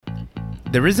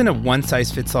There isn't a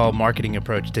one-size-fits-all marketing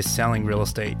approach to selling real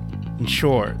estate. And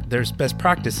sure, there's best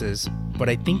practices, but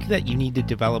I think that you need to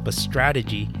develop a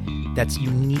strategy that's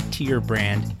unique to your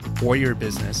brand or your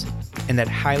business and that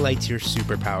highlights your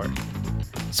superpower.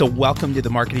 So welcome to the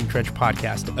Marketing Trench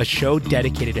Podcast, a show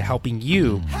dedicated to helping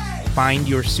you find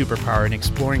your superpower and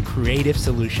exploring creative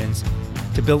solutions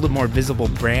to build a more visible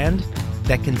brand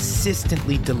that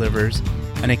consistently delivers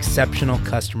an exceptional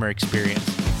customer experience.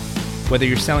 Whether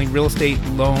you're selling real estate,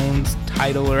 loans,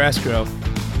 title, or escrow,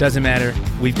 doesn't matter.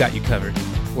 We've got you covered.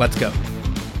 Let's go.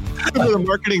 Welcome to the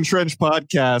Marketing Trench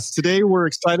Podcast. Today, we're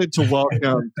excited to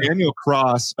welcome Daniel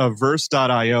Cross of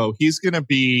Verse.io. He's going to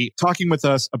be talking with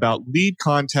us about lead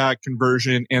contact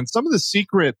conversion and some of the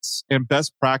secrets and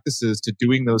best practices to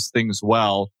doing those things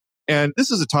well. And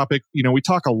this is a topic, we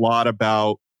talk a lot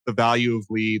about the value of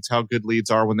leads, how good leads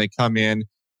are when they come in.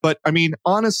 But I mean,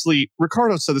 honestly,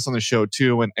 Ricardo said this on the show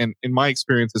too, and in my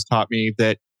experience has taught me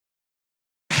that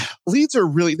leads are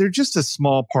they're just a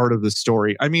small part of the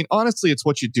story. I mean, honestly, it's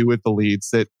what you do with the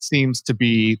leads that seems to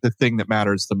be the thing that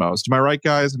matters the most. Am I right,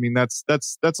 guys? I mean, that's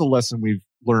a lesson we've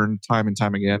learned time and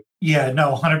time again. Yeah,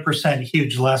 no, 100%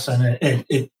 huge lesson.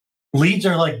 Leads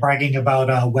are like bragging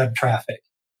about web traffic,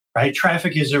 right?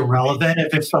 Traffic is irrelevant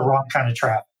if it's the wrong kind of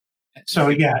traffic. So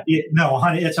yeah,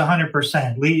 it's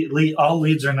 100%. All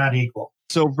leads are not equal.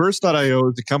 So Verse.io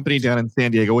is a company down in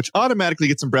San Diego, which automatically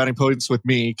gets some brownie points with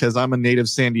me because I'm a native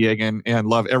San Diegan and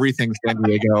love everything San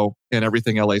Diego and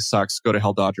everything LA sucks. Go to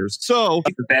hell, Dodgers. So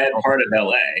it's the bad part of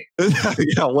LA.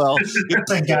 Yeah, well.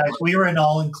 Listen, guys, we are an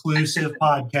all-inclusive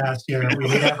podcast here. We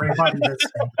hate everybody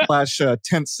listening. /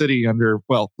 tent city under,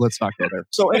 well, let's not go there.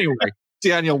 So anyway,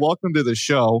 Daniel, welcome to the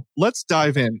show. Let's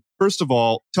dive in. First of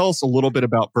all, tell us a little bit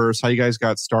about Verse, how you guys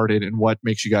got started, and what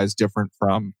makes you guys different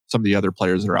from some of the other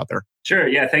players that are out there. Sure.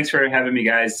 Yeah. Thanks for having me,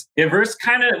 guys. Yeah, Verse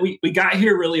we got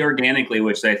here really organically,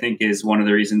 which I think is one of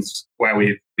the reasons why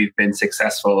we've been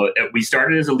successful. We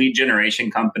started as a lead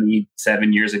generation company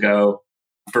 7 years ago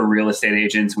for real estate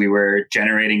agents. We were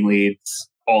generating leads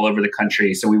all over the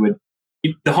country. So we would,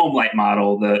 the home light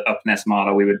model, the UpNest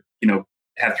model, we would,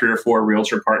 have 3 or 4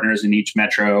 realtor partners in each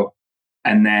metro.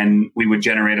 And then we would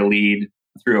generate a lead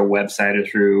through a website or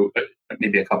through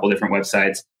maybe a couple different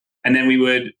websites. And then we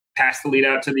would pass the lead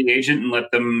out to the agent and let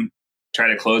them try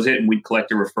to close it. And we'd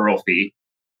collect a referral fee.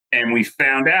 And we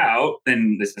found out,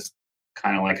 and this is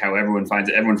kind of like how everyone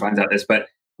finds out this, but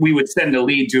we would send a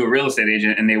lead to a real estate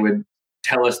agent and they would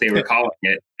tell us they were calling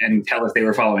it and tell us they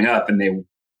were following up. And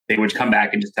they would come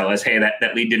back and just tell us, hey,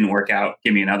 that lead didn't work out.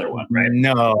 Give me another one, right?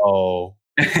 No.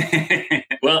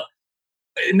 Well,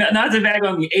 not to bag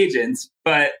on the agents,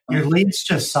 but your leads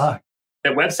just suck. The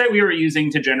website we were using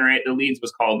to generate the leads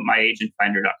was called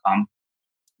myagentfinder.com.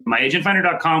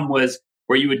 Myagentfinder.com was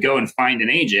where you would go and find an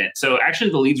agent. So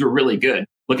actually the leads were really good.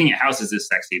 Looking at houses is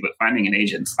sexy, but finding an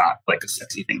agent's not like a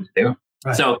sexy thing to do.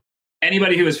 Right. So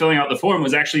anybody who was filling out the form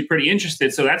was actually pretty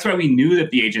interested. So that's why we knew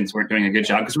that the agents weren't doing a good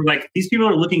job, because we're like, these people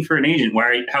are looking for an agent.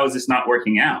 How is this not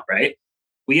working out, right?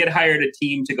 We had hired a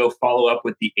team to go follow up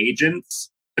with the agents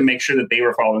to make sure that they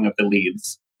were following up the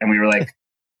leads. And we were like,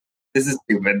 this is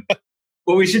stupid.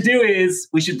 What we should do is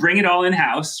we should bring it all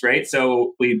in-house, right?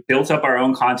 So we built up our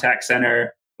own contact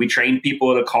center. We trained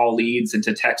people to call leads and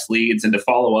to text leads and to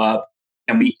follow up.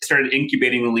 And we started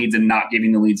incubating the leads and not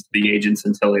giving the leads to the agents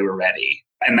until they were ready.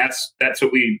 And that's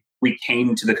what we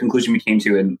came to, the conclusion we came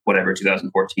to in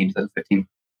 2014, 2015.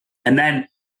 And then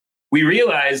we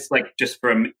realized, just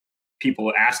from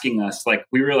people asking us,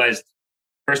 we realized,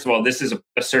 first of all, this is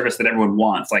a service that everyone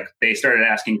wants. They started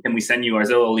asking, can we send you our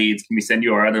Zillow leads? Can we send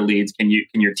you our other leads? Can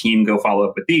your team go follow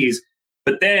up with these?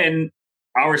 But then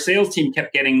our sales team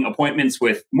kept getting appointments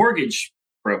with mortgage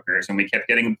brokers, and we kept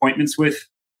getting appointments with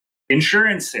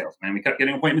insurance salesmen. We kept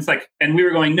getting appointments and we were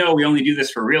going, no, we only do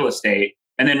this for real estate.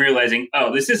 And then realizing,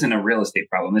 oh, this isn't a real estate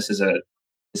problem. This is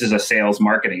a sales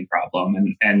marketing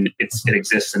problem, and it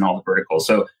exists in all the verticals.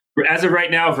 So as of right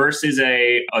now, Verse is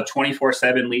a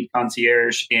 24/7 lead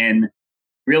concierge in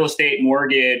real estate,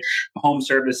 mortgage, home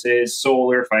services,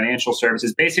 solar, financial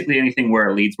services, basically anything where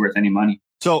a lead's worth any money.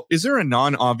 So is there a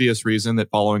non-obvious reason that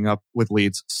following up with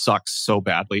leads sucks so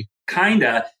badly?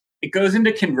 Kinda. It goes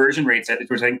into conversion rates,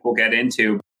 which I think we'll get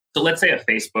into. So let's say a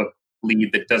Facebook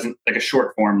lead that doesn't, like a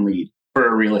short form lead for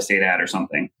a real estate ad or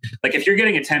something. If you're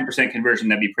getting a 10% conversion,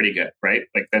 that'd be pretty good, right?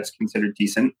 That's considered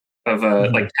decent of a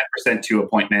 10% to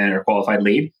appointment or qualified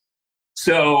lead.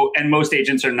 So, and most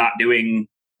agents are not doing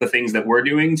the things that we're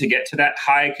doing to get to that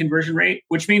high conversion rate,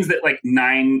 which means that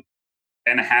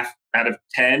 9.5 out of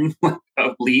 10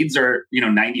 of leads are,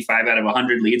 95 out of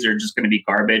 100 leads are just going to be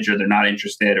garbage, or they're not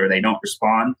interested, or they don't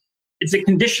respond. It's a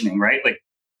conditioning, right?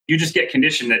 you just get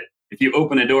conditioned that if you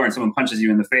open a door and someone punches you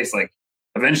in the face, like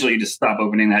eventually you just stop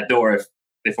opening that door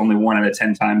if only 1 out of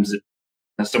 10 times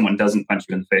someone doesn't punch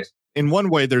you in the face. In one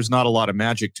way, there's not a lot of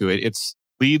magic to it.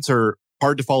 Leads are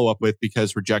hard to follow up with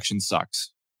because rejection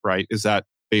sucks, right? Is that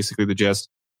basically the gist?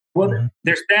 Well,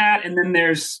 there's that. And then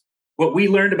there's what we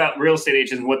learned about real estate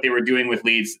agents and what they were doing with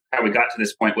leads. How we got to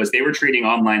this point was they were treating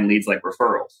online leads like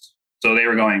referrals. So they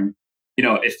were going,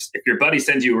 if your buddy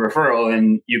sends you a referral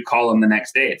and you call them the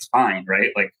next day, it's fine, right?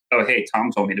 Like, oh, hey,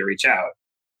 Tom told me to reach out.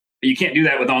 But you can't do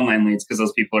that with online leads because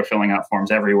those people are filling out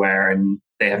forms everywhere and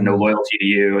they have no loyalty to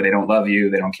you. They don't love you.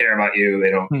 They don't care about you.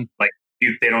 They don't like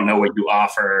you. They don't know what you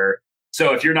offer.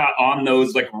 So if you're not on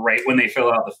those, like right when they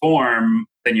fill out the form,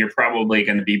 then you're probably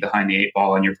going to be behind the 8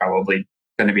 ball and you're probably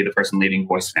going to be the person leaving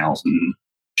voicemails and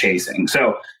chasing.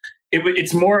 So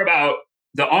it's more about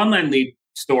the online lead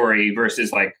story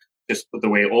versus like just the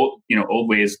way old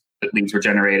ways that leads were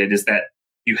generated is that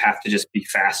you have to just be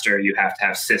faster. You have to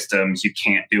have systems. You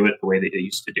can't do it the way that they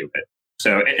used to do it.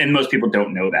 So, and most people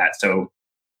don't know that. So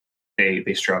they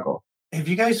struggle. Have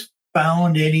you guys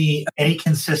found any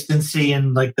consistency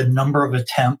in like the number of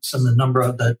attempts and the number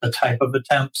of the type of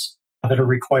attempts that are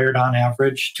required on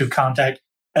average to contact?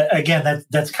 Again,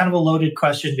 that's kind of a loaded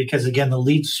question because again, the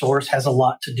lead source has a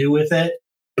lot to do with it,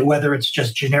 whether it's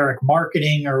just generic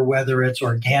marketing or whether it's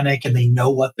organic and they know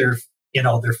what they're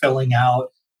filling out.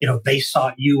 They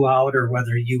sought you out or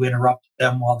whether you interrupted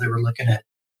them while they were looking at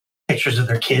pictures of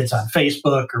their kids on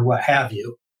Facebook or what have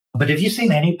you. But have you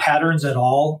seen any patterns at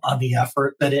all on the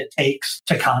effort that it takes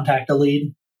to contact a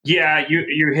lead? Yeah,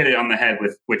 you hit it on the head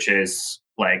with which is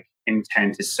like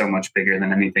intent is so much bigger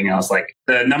than anything else. Like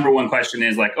the number one question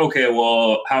is like, okay,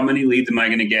 well, how many leads am I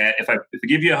going to get? If I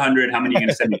give you 100, how many are you going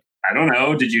to send me? I don't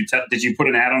know. Did you put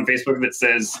an ad on Facebook that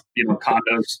says,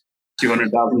 condos,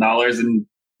 $200,000 in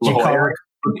La Jolla?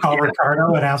 Call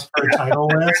Ricardo and ask for a title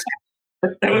list.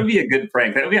 That would be a good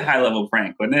prank. That would be a high level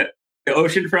prank, wouldn't it? The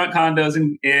oceanfront condos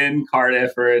in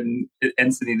Cardiff or in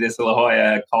Encinitas, La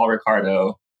Jolla. Call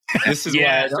Ricardo. This is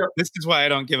why I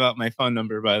don't give out my phone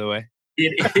number. By the way,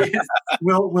 it is.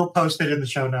 We'll post it in the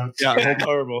show notes. Yeah, that's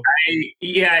horrible.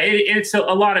 It's a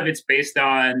lot of it's based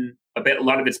on a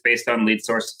lot of it's based on lead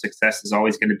source success is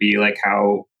always going to be like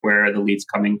where are the leads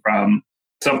coming from.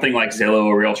 Something like Zillow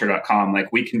or Realtor.com,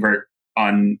 like we convert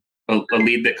on a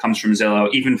lead that comes from Zillow,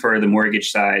 even for the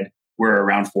mortgage side, we're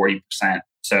around 40%.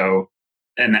 So,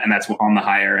 and that's on the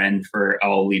higher end for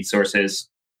all lead sources.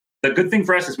 The good thing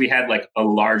for us is we had like a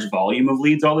large volume of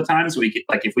leads all the time. So we could,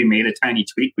 like, if we made a tiny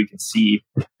tweak, we could see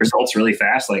results really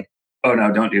fast. Like, oh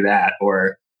no, don't do that.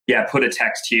 Or yeah, put a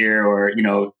text here, or,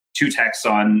 2 texts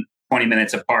on 20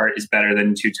 minutes apart is better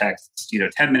than 2 texts,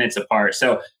 10 minutes apart.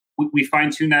 So we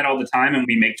fine tune that all the time and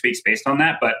we make tweaks based on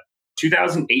that. But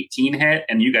 2018 hit,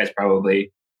 and you guys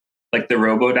probably, like, the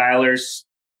robo-dialers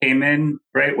came in,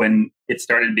 right? When it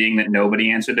started being that nobody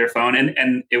answered their phone.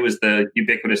 And it was the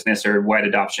ubiquitousness or wide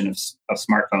adoption of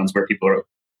smartphones where people are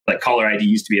like, caller ID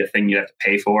used to be a thing you have to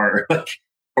pay for,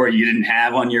 or you didn't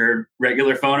have on your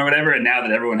regular phone or whatever. And now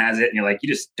that everyone has it, and you're like, you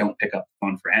just don't pick up the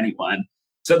phone for anyone.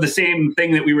 So the same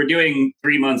thing that we were doing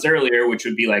 3 months earlier, which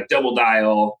would be like double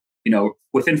dial,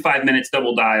 within 5 minutes,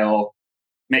 double dial,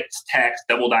 mix text,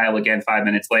 double dial again 5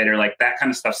 minutes later, like that kind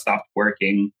of stuff stopped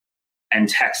working and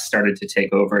text started to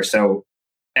take over. So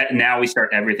now we start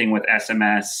everything with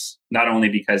SMS, not only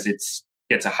because it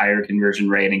gets a higher conversion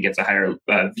rate and gets a higher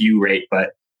view rate,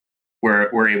 but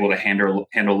we're able to handle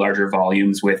larger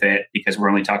volumes with it because we're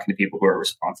only talking to people who are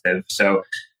responsive. So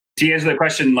to answer the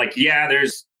question, like, yeah,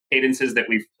 there's cadences that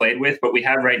we've played with, but we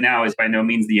have right now is by no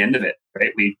means the end of it,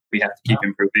 right? We have to keep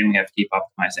improving. We have to keep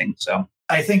optimizing. So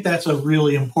I think that's a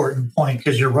really important point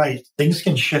because you're right. Things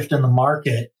can shift in the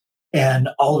market and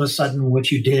all of a sudden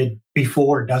what you did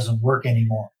before doesn't work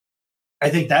anymore. I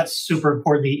think that's super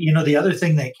important. The other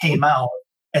thing that came out,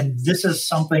 and this is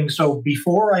something, so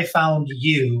before I found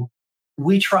you,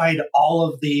 we tried all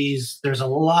of these. There's a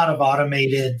lot of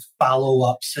automated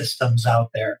follow-up systems out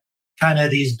there, kind of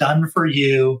these done for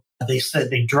you. They said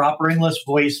they drop ringless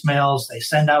voicemails. They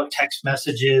send out text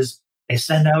messages. They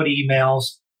send out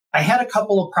emails. I had a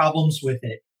couple of problems with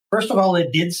it. First of all,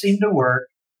 it did seem to work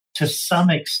to some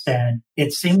extent.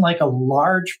 It seemed like a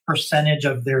large percentage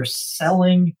of their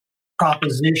selling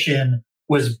proposition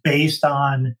was based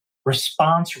on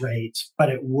response rates, but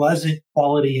it wasn't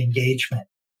quality engagement.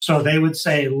 So they would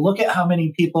say, look at how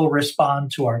many people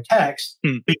respond to our text,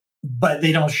 but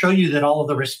they don't show you that all of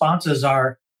the responses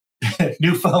are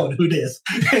new phone, who dis?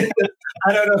 I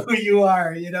don't know who you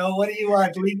are. What do you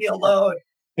want? Leave me alone.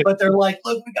 But they're like,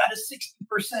 look, we got a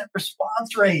 60%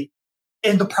 response rate.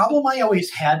 And the problem I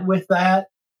always had with that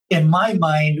in my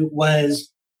mind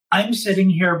was I'm sitting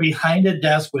here behind a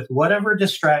desk with whatever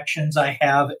distractions I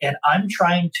have, and I'm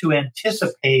trying to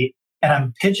anticipate and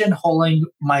I'm pigeonholing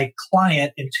my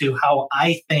client into how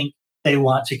I think they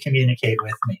want to communicate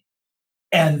with me.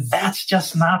 And that's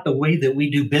just not the way that we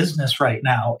do business right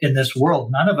now in this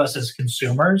world. None of us as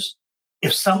consumers,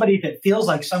 if it feels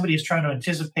like somebody is trying to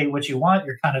anticipate what you want,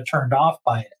 you're kind of turned off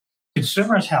by it.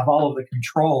 Consumers have all of the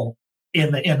control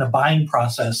in the buying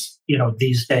process,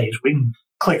 these days. We can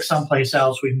click someplace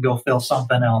else, we can go fill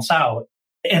something else out.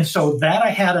 And so that I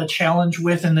had a challenge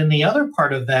with. And then the other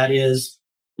part of that is,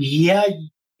 yeah,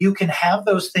 you can have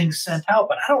those things sent out,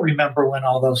 but I don't remember when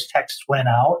all those texts went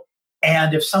out.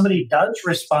 And if somebody does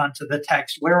respond to the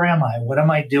text, where am I? What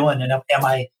am I doing? And am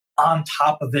I on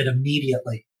top of it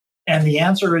immediately? And the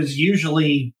answer is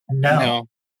usually no.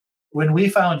 When we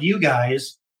found you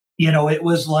guys, it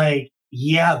was like,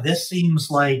 yeah, this seems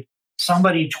like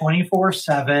somebody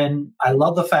 24/7. I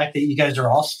love the fact that you guys are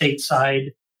all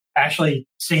stateside, actually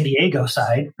San Diego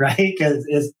side, right? Because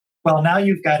now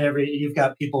you've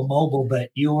got people mobile, but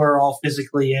you are all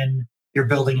physically in your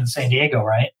building in San Diego,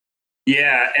 right?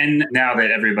 Yeah. And now that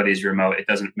everybody's remote, it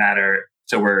doesn't matter.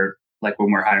 So we're like,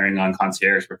 when we're hiring on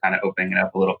concierge, we're kind of opening it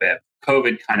up a little bit.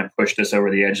 COVID kind of pushed us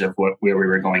over the edge of where we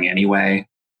were going anyway.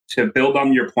 To build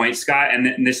on your point, Scott,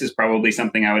 and this is probably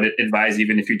something I would advise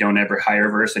even if you don't ever hire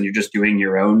Verse and you're just doing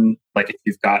your own, like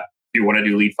if you want to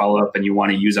do lead follow-up and you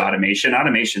want to use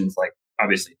automation's like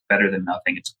obviously better than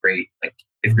nothing. It's great. Like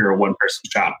if you're a one-person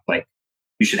shop, like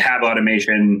you should have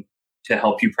automation to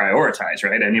help you prioritize,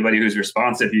 right? Anybody who's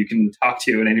responsive you can talk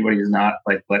to, and anybody who's not,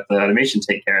 like let the automation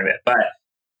take care of it. But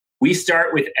we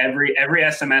start with every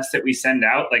SMS that we send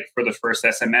out, like for the first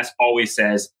SMS always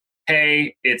says,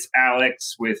 hey, it's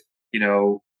Alex with,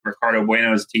 Ricardo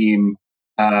Bueno's team.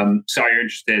 Saw you're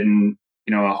interested in,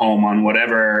 a home on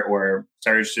whatever, or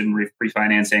sorry, you're interested in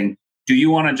refinancing. Do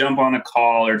you want to jump on a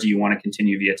call or do you want to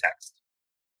continue via text?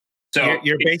 So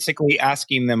you're basically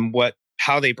asking them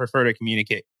how they prefer to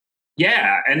communicate.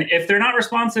 Yeah. And if they're not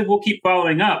responsive, we'll keep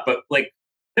following up. But like,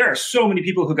 there are so many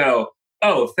people who go,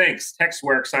 oh, thanks, text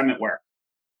works, I'm at work.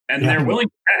 And they're willing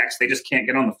to text. They just can't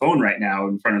get on the phone right now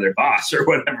in front of their boss or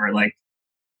whatever. Like,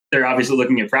 they're obviously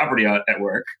looking at property at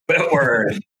work, but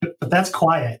that's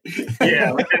quiet.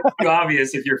 Yeah, like it's too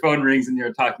obvious if your phone rings and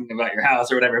you're talking about your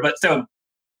house or whatever. But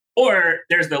or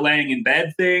there's the laying in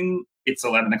bed thing. It's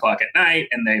 11 o'clock at night,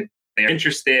 and they're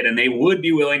interested, and they would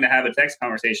be willing to have a text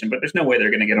conversation, but there's no way they're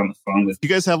going to get on the phone with you.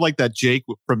 You guys have like that Jake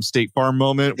from State Farm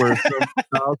moment where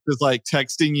spouse is like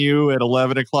texting you at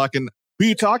 11 o'clock, and who are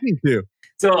you talking to?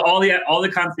 So all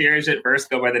the concierge at first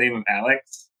go by the name of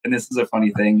Alex, and this is a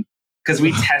funny thing because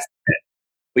we tested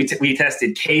it. We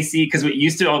tested Casey because we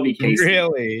used to all be Casey.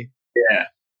 Really? Yeah.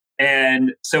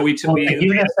 And so it's a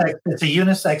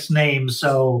unisex name,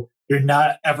 so you're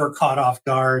not ever caught off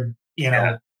guard.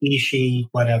 He, she,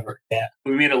 whatever. Yeah.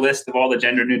 We made a list of all the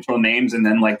gender neutral names and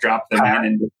then like dropped them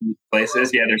in different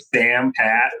places. Yeah, there's Sam,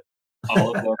 Pat,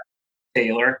 all of them,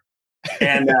 Taylor,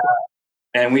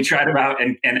 and we tried them out,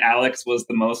 and Alex was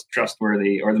the most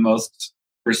trustworthy or the most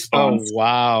responsive. Oh,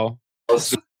 wow.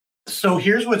 So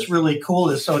here's what's really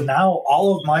cool is so now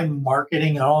all of my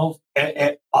marketing and all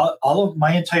of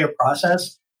my entire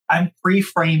process, I'm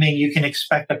pre-framing. You can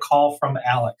expect a call from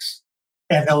Alex,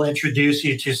 and they'll introduce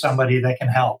you to somebody that can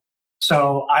help.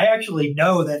 So I actually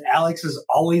know that Alex is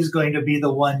always going to be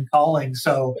the one calling.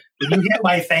 So when you hit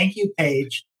my thank you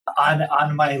page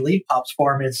on my Lead Pops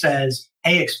form, it says,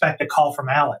 hey, expect a call from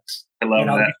Alex. I love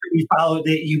that.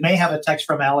 You may have a text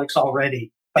from Alex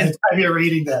already by the time you're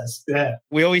reading this. Yeah.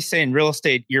 We always say in real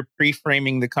estate, you're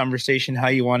pre-framing the conversation how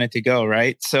you want it to go,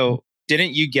 right? So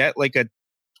didn't you get like a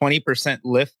 20%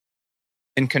 lift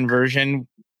in conversion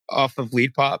off of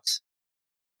Lead Pops?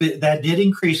 That did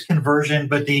increase conversion,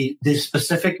 but the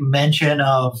specific mention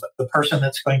of the person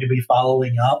that's going to be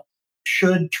following up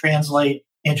should translate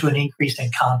into an increase in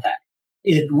contact.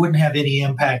 It wouldn't have any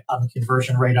impact on the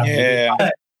conversion rate on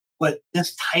the but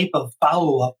this type of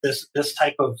follow-up, this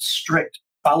type of strict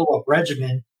follow-up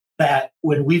regimen that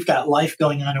when we've got life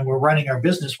going on and we're running our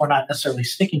business, we're not necessarily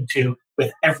sticking to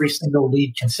with every single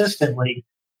lead consistently,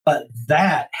 but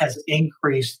that has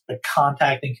increased the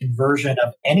contact and conversion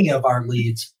of any of our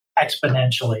leads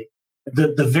exponentially.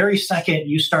 The very second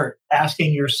you start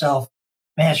asking yourself,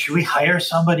 man, should we hire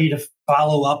somebody to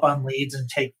follow up on leads and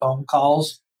take phone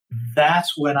calls?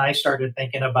 That's when I started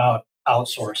thinking about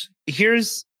outsourcing.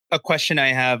 Here's a question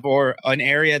I have, or an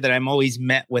area that I'm always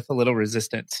met with a little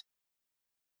resistance.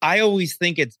 I always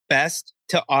think it's best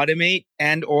to automate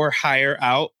and or hire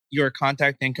out your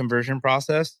contact and conversion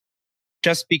process,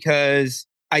 just because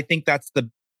I think that's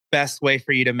the best way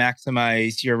for you to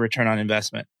maximize your return on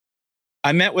investment?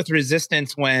 I met with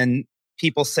resistance when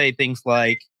people say things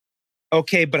like,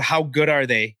 okay, but how good are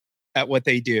they at what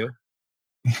they do?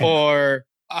 Or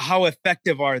how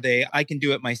effective are they? I can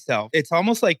do it myself. It's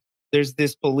almost like there's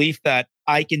this belief that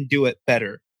I can do it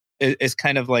better is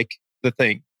kind of like the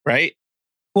thing, right?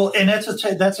 Well, and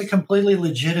that's a completely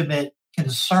legitimate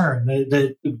concern.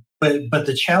 But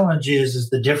the challenge is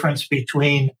the difference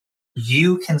between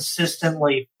you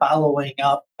consistently following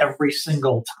up every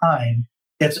single time.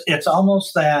 It's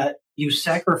almost that you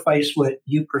sacrifice what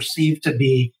you perceive to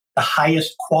be the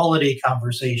highest quality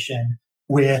conversation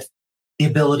with the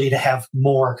ability to have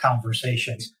more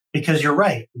conversations. Because you're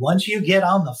right. Once you get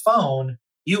on the phone,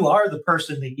 you are the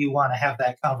person that you want to have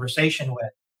that conversation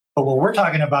with. But what we're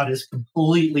talking about is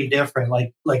completely different.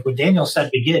 Like what Daniel said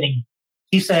at the beginning,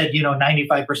 he said,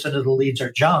 95% of the leads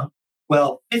are junk.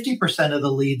 Well, 50% of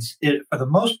the leads, for the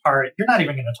most part, you're not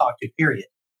even going to talk to, period.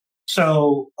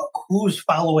 So who's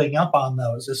following up on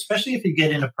those, especially if you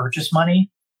get into purchase money,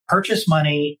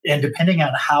 and depending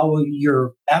on how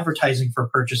you're advertising for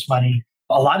purchase money,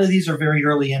 a lot of these are very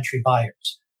early entry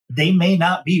buyers. They may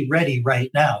not be ready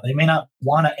right now. They may not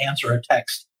want to answer a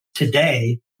text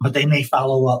today, but they may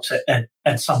follow up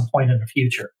at some point in the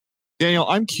future. Daniel,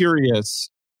 I'm curious,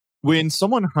 when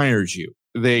someone hires you,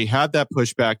 they had that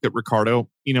pushback that Ricardo,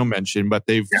 mentioned, but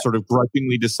they've sort of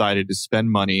grudgingly decided to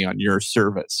spend money on your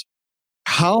service.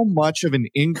 How much of an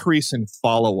increase in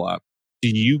follow-up do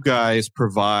you guys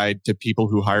provide to people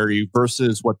who hire you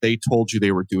versus what they told you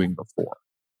they were doing before?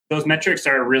 Those metrics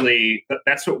are really,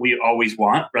 that's what we always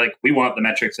want. Like, we want the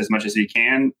metrics as much as we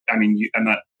can. I mean, I'm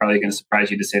not probably going to surprise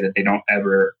you to say that they don't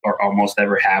ever or almost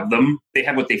ever have them. They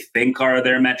have what they think are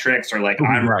their metrics, or like,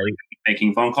 I'm really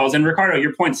making phone calls. And Ricardo,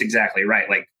 your point's exactly right.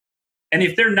 Like, and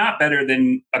if they're not better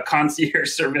than a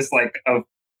concierge service, like of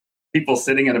people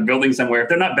sitting in a building somewhere, if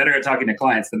they're not better at talking to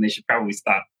clients, then they should probably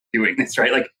stop doing this,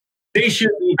 right? Like, they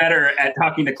should be better at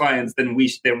talking to clients than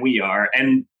we are.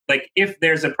 And like, if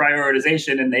there's a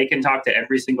prioritization and they can talk to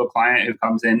every single client who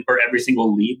comes in or every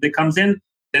single lead that comes in,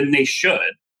 then they should.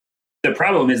 The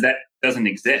problem is that doesn't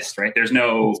exist, right? There's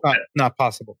no... It's not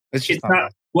possible. It's just not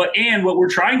possible. What we're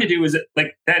trying to do is,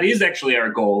 like, that is actually our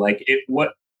goal. Like,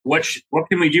 what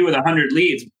can we do with 100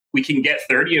 leads? We can get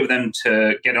 30 of them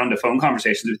to get onto phone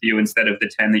conversations with you instead of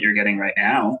the 10 that you're getting right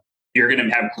now. You're going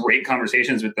to have great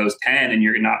conversations with those 10, and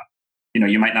you're not,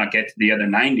 you might not get to the other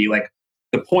 90. Like,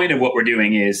 the point of what we're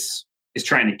doing is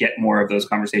trying to get more of those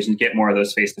conversations, get more of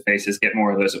those face-to-faces, get more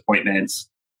of those appointments.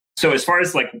 So as far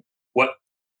as like what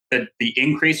the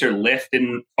increase or lift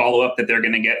in follow-up that they're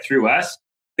going to get through us,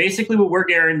 basically what we're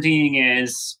guaranteeing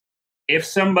is if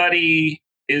somebody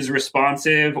is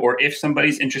responsive or if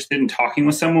somebody's interested in talking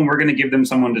with someone, we're going to give them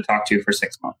someone to talk to for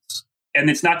 6 months. And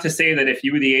it's not to say that if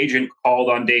you were the agent called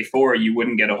on day 4, you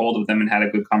wouldn't get a hold of them and had a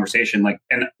good conversation. Like,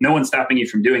 and no one's stopping you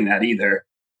from doing that either.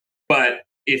 But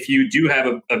if you do have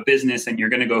a business and you're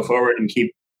going to go forward and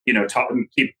keep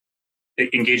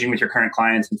engaging with your current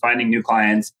clients and finding new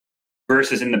clients,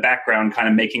 versus in the background kind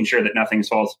of making sure that nothing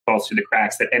falls through the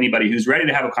cracks, that anybody who's ready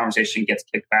to have a conversation gets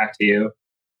kicked back to you,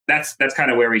 that's kind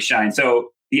of where we shine. So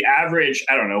the average,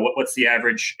 I don't know, what's the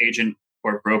average agent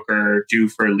or broker do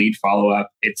for lead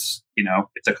follow-up? It's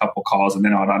a couple calls and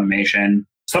then automation.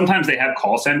 Sometimes they have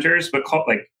call centers, but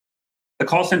the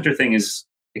call center thing is,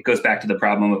 it goes back to the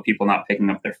problem of people not picking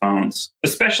up their phones,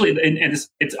 especially, and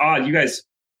it's odd, you guys,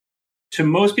 to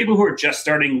most people who are just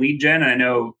starting lead gen, and I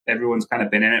know everyone's kind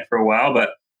of been in it for a while,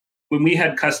 but when we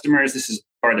had customers, this is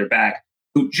farther back,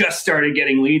 who just started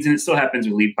getting leads, and it still happens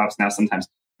with Lead Pops now sometimes,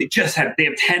 they have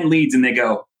 10 leads and they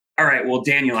go, all right, well,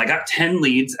 Daniel, I got 10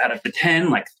 leads. Out of the 10,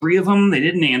 like 3 of them, they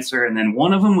didn't answer. And then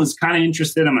one of them was kind of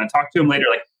interested. I'm going to talk to him later.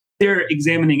 Like, they're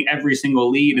examining every single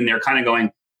lead and they're kind of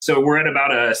going, so we're at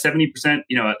about a 70%,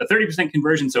 a 30%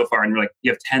 conversion so far. And you're like,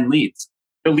 you have 10 leads.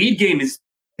 The lead game is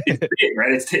big,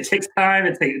 right? It takes time.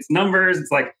 It's numbers.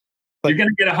 It's like, you're going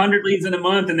to get 100 leads in a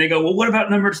month. And they go, well, what about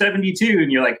number 72?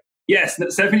 And you're like, yes,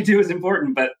 72 is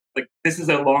important, but like, this is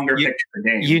a longer picture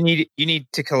game. You need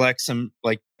to collect some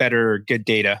like better, good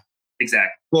data.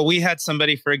 Exactly. Well, we had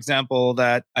somebody, for example,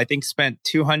 that I think spent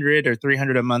 200 or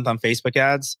 300 a month on Facebook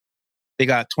ads. They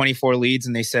got 24 leads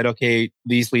and they said, okay,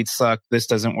 these leads suck. This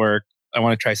doesn't work. I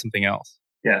want to try something else.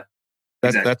 Yeah.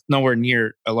 That's nowhere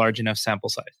near a large enough sample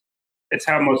size. It's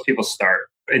how most people start.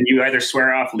 And you either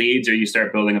swear off leads or you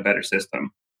start building a better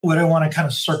system. What I want to kind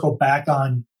of circle back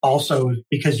on also,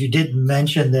 because you did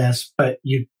mention this, but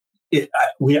I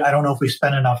don't know if we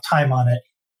spent enough time on it.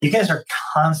 You guys are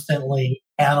constantly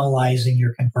analyzing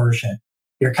your conversion.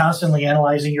 You're constantly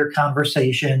analyzing your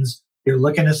conversations. You're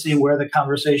looking to see where the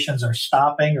conversations are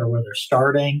stopping or where they're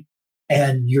starting.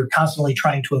 And you're constantly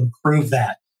trying to improve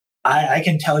that. I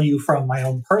can tell you from my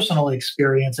own personal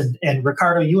experience, and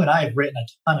Ricardo, you and I have written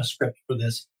a ton of script for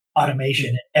this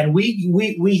automation, and we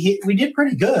did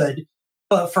pretty good,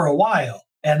 but for a while.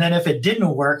 And then if it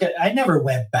didn't work, I never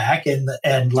went back and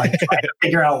like tried to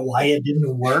figure out why it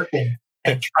didn't work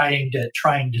and trying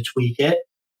to tweak it.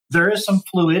 There is some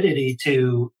fluidity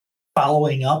to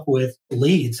following up with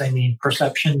leads. I mean,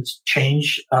 perceptions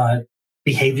change,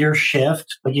 behavior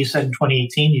shift. Like you said, in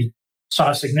 2018, you saw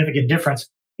a significant difference.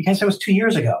 You guys, that was 2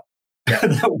 years ago.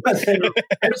 That wasn't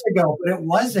years ago, but it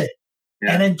wasn't.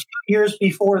 Yeah. And then 2 years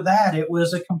before that, it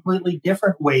was a completely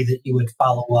different way that you would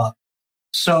follow up.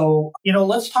 So,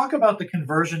 let's talk about the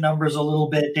conversion numbers a little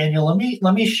bit. Daniel,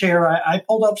 let me share. I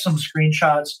pulled up some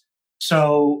screenshots.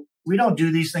 So we don't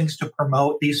do these things to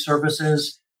promote these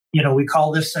services. We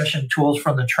call this session Tools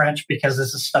from the Trench because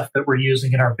this is stuff that we're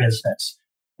using in our business.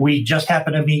 We just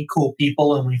happen to meet cool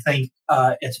people, and we think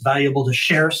it's valuable to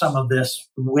share some of this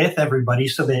with everybody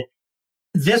so that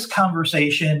this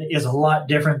conversation is a lot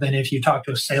different than if you talk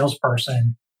to a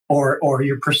salesperson or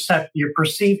your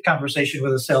perceived conversation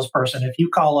with a salesperson. If you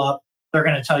call up, they're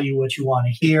going to tell you what you want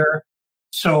to hear.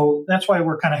 So that's why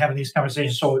we're kind of having these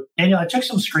conversations. So, Daniel, I took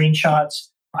some screenshots.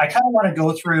 I kind of want to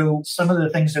go through some of the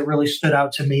things that really stood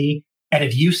out to me. And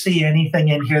if you see anything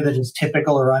in here that is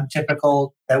typical or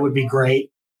untypical, that would be great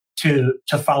to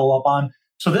follow up on.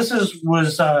 So this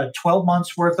was 12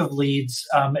 months worth of leads,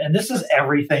 and this is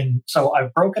everything. So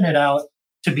I've broken it out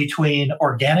to between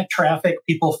organic traffic,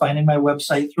 people finding my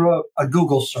website through a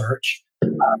Google search.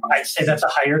 I'd say that's a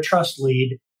higher trust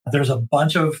lead. There's a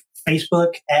bunch of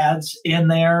Facebook ads in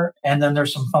there, and then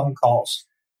there's some phone calls.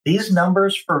 These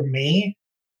numbers for me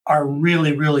are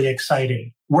really, really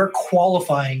exciting. We're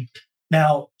qualifying.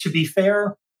 Now, to be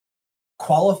fair,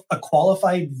 a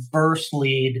qualified verse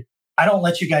lead, I don't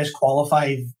let you guys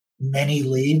qualify many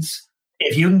leads.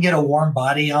 If you can get a warm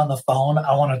body on the phone,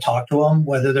 I want to talk to them,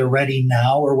 whether they're ready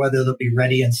now or whether they'll be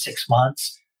ready in 6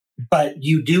 months. But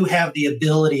you do have the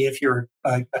ability, if you're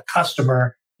a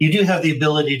customer, you do have the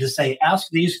ability to say, ask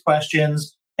these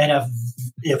questions. And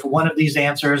if one of these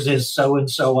answers is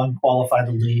so-and-so, unqualified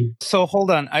the lead. So hold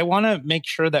on. I want to make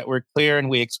sure that we're clear and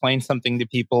we explain something to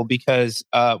people because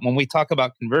when we talk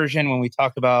about conversion, when we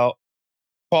talk about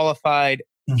qualified,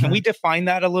 can we define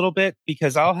that a little bit?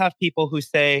 Because I'll have people who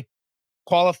say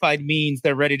qualified means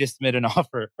they're ready to submit an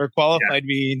offer, or qualified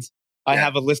means I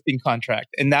have a listing contract.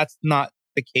 And that's not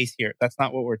the case here. That's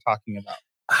not what we're talking about.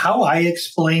 How I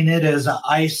explain it is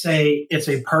I say it's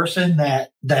a person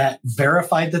that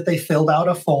verified that they filled out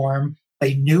a form,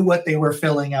 they knew what they were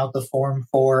filling out the form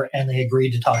for, and they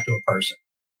agreed to talk to a person.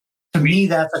 To me,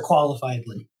 that's a qualified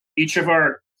lead. Each of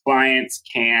our clients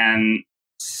can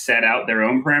set out their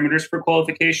own parameters for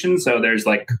qualification. So there's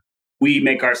we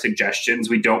make our suggestions.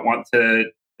 We don't want the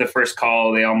first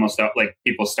call, they almost like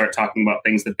people start talking about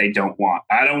things that they don't want.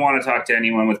 I don't want to talk to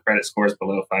anyone with credit scores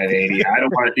below 580. I don't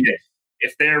want to do it.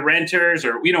 If they're renters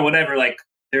or, whatever,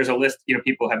 there's a list,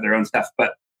 people have their own stuff.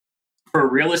 But for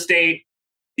real estate,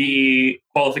 the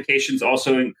qualifications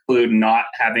also include not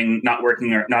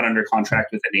working or not under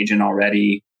contract with an agent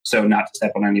already. So not to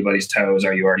step on anybody's toes.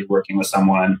 Are you already working with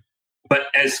someone? But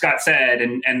as Scott said,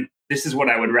 and this is what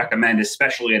I would recommend,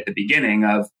 especially at the beginning,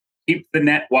 of keep the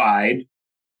net wide.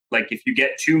 Like if you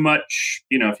get too much,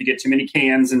 if you get too many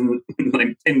cans and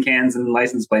like tin cans and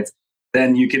license plates,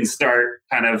 then you can start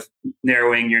kind of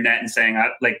narrowing your net and saying,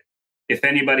 if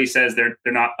anybody says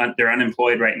they're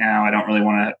unemployed right now, I don't really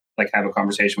want to have a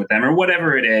conversation with them, or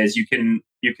whatever it is. You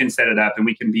can set it up, and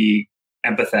we can be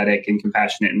empathetic and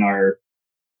compassionate in our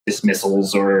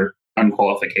dismissals or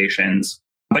unqualifications.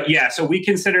 But yeah, so we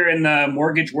consider in the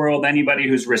mortgage world anybody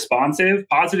who's responsive,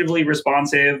 positively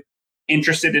responsive,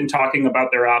 interested in talking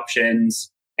about their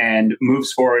options, and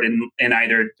moves forward in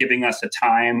either giving us a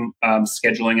time,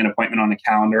 scheduling an appointment on the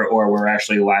calendar, or we're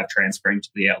actually live transferring to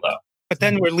the LO. But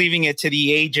then we're leaving it to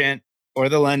the agent or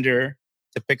the lender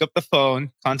to pick up the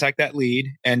phone, contact that lead,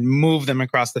 and move them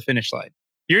across the finish line.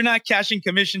 You're not cashing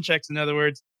commission checks, in other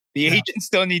words. The agent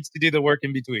still needs to do the work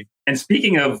in between. And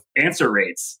speaking of answer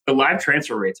rates, the live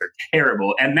transfer rates are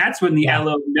terrible. And that's when the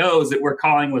LO knows that we're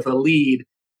calling with a lead.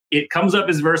 It comes up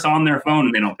as verse on their phone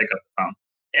and they don't pick up the phone.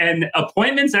 And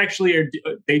appointments actually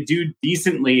they do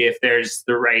decently if there's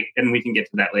the right, and we can get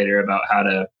to that later about how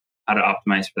to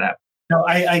optimize for that. No,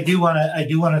 I do want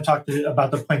to talk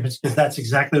about the appointments because that's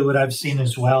exactly what I've seen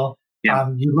as well. Yeah.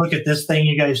 You look at this thing,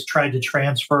 you guys tried to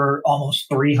transfer almost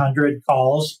 300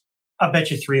 calls. I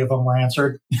bet you 3 of them were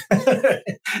answered,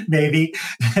 maybe.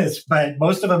 But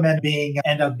most of them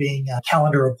end up being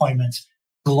calendar appointments.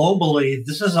 Globally,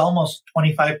 this is almost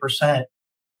 25%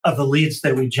 of the leads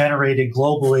that we generated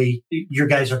globally. You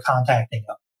guys are contacting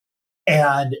them.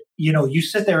 And, you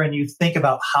sit there and you think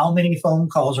about how many phone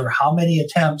calls or how many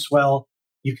attempts. Well,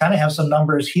 you kind of have some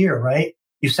numbers here, right?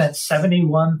 You sent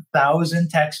 71,000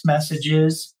 text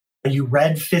messages. You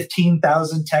read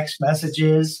 15,000 text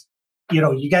messages.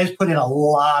 You guys put in a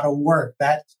lot of work.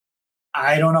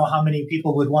 I don't know how many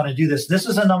people would want to do this. This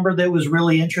is a number that was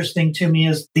really interesting to me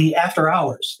is the after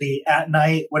hours, the at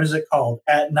night, what is it called?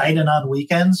 At night and on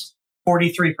weekends.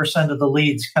 43% of the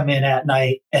leads come in at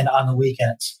night and on the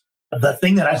weekends. The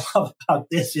thing that I love about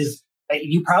this is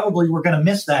you probably were going to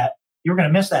miss that. You were going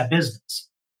to miss that business,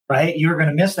 right? You're going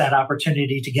to miss that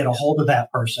opportunity to get a hold of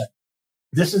that person.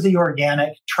 This is the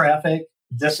organic traffic.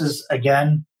 This is,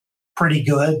 again, pretty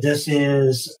good. This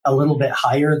is a little bit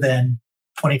higher than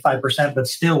 25%, but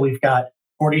still we've got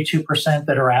 42%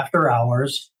 that are after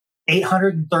hours,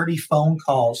 830 phone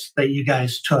calls that you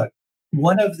guys took.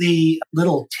 One of the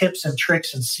little tips and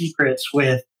tricks and secrets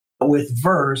with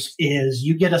Verse is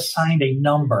you get assigned a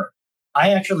number.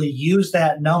 I actually use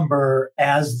that number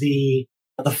as the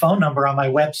phone number on my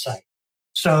website.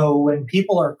 So when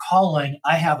people are calling,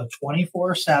 I have a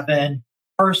 24/7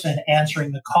 person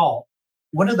answering the call.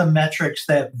 One of the metrics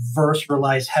that Verse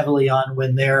relies heavily on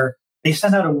when they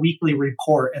send out a weekly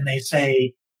report and they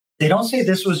don't say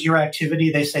this was your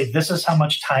activity. They say, this is how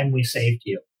much time we saved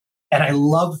you. And I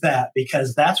love that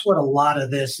because that's what a lot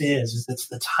of this is it's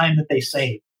the time that they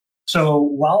save. So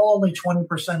while only 20%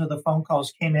 of the phone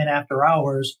calls came in after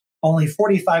hours, only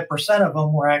 45% of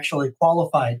them were actually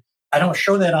qualified. I don't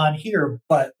show that on here,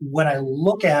 but when I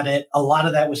look at it, a lot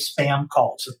of that was spam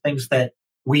calls and things that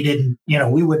we wouldn't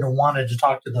have wanted to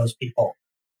talk to those people.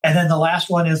 And then the last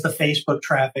one is the Facebook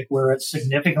traffic, where it's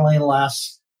significantly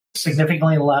less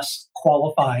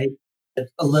qualified,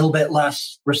 a little bit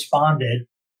less responded,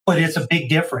 but it's a big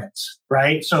difference,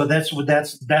 right? So that's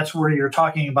where you're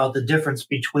talking about the difference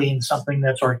between something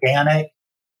that's organic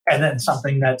and then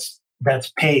something that's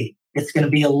paid. It's going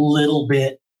to be a little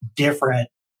bit different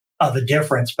of a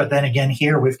difference. But then again,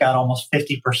 here we've got almost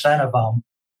 50% of them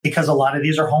because a lot of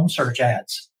these are home search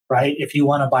ads, right? If you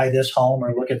want to buy this home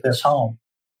or look at this home.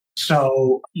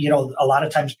 So, a lot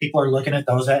of times people are looking at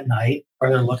those at night or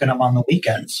they're looking at them on the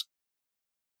weekends.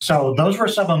 So those were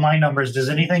some of my numbers. Does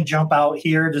anything jump out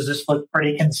here? Does this look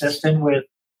pretty consistent with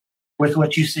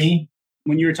what you see?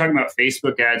 When you were talking about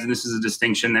Facebook ads, and this is a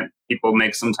distinction that people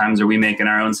make sometimes or we make in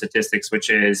our own statistics, which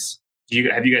is,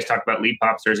 have you guys talked about lead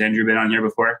pops or has Andrew been on here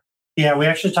before? Yeah, we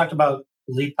actually talked about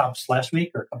lead pops last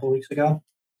week or a couple of weeks ago.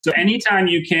 So anytime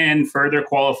you can further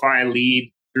qualify a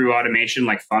lead through automation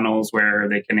like funnels where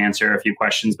they can answer a few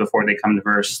questions before they come to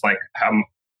Verse, like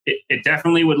it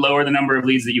definitely would lower the number of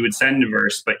leads that you would send to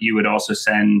Verse, but you would also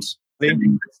send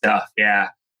stuff. Yeah.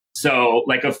 So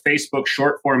like a Facebook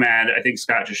short form ad, I think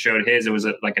Scott just showed his, it was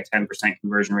like a 10%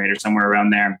 conversion rate or somewhere around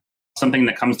there. Something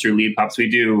that comes through lead pops. We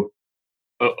do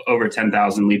over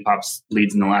 10,000 lead pops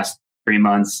leads in the last 3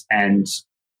 months, and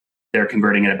they're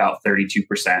converting at about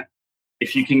 32%.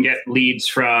 If you can get leads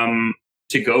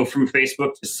to go from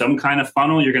Facebook to some kind of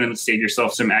funnel, you're going to save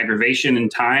yourself some aggravation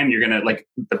and time. You're going to, like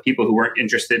the people who weren't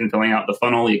interested in filling out the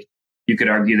funnel, you could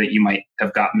argue that you might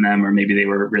have gotten them, or maybe they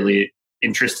were really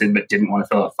interested but didn't want to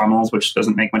fill out funnels, which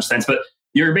doesn't make much sense. But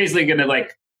you're basically going to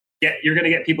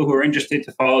get people who are interested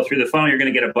to follow through the funnel. You're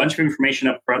going to get a bunch of information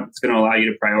up front that's going to allow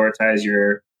you to prioritize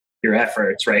your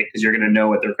efforts, right? Because you're going to know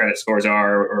what their credit scores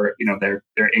are, or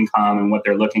their income and what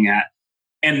they're looking at.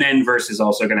 And then Verse is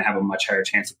also going to have a much higher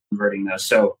chance of converting those.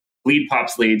 So lead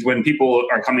pops leads, when people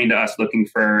are coming to us looking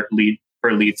for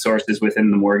lead sources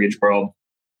within the mortgage world,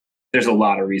 there's a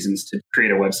lot of reasons to create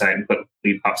a website and put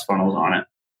lead pops funnels on it.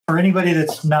 For anybody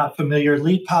that's not familiar,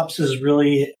 lead pops is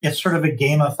it's sort of a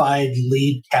gamified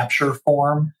lead capture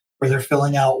form where they're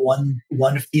filling out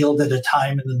one field at a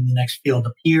time and then the next field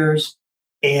appears.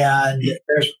 And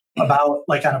there's about,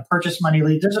 like on a purchase money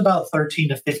lead, there's about 13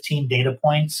 to 15 data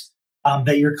points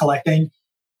that you're collecting.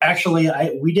 Actually,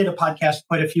 we did a podcast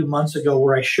quite a few months ago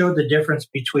where I showed the difference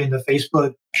between the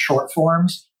Facebook short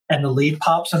forms and the lead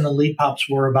pops, and the lead pops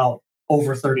were about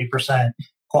over 30%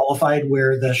 qualified,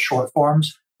 where the short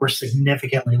forms were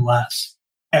significantly less.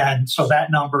 And so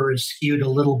that number is skewed a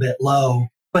little bit low.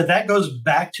 But that goes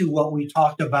back to what we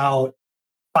talked about.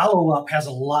 Follow-up has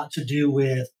a lot to do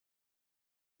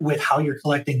with how you're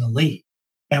collecting the lead,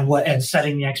 and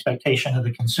setting the expectation of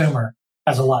the consumer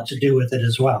has a lot to do with it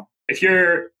as well. If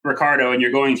you're Ricardo and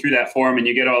you're going through that form and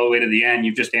you get all the way to the end,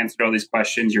 you've just answered all these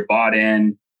questions, you're bought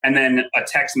in, And then a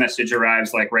text message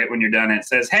arrives like right when you're done. It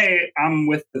says, "Hey, I'm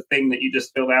with the thing that you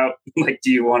just filled out. Like, do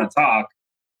you want to talk?"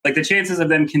 Like the chances of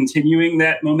them continuing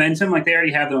that momentum, like they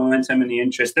already have the momentum and the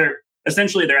interest. They're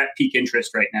at peak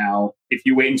interest right now. If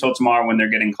you wait until tomorrow when they're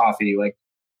getting coffee, like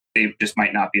they just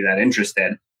might not be that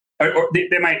interested. Or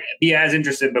they might be as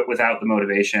interested, but without the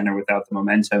motivation or without the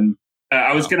momentum.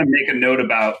 I was going to make a note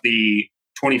about the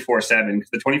 24/7 because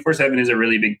the 24/7 is a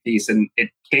really big piece. And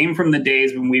it came from the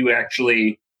days when we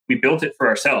built it for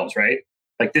ourselves, right?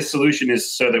 Like this solution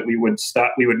is so that we would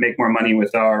make more money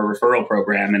with our referral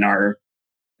program and our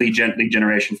lead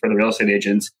generation for the real estate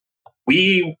agents.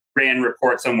 We ran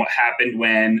reports on what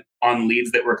happened on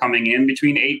leads that were coming in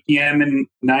between 8 p.m. and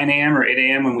 9 a.m. or 8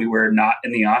 a.m. when we were not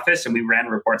in the office. And we ran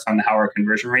reports on how our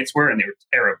conversion rates were, and they were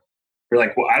terrible. We're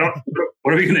like, well,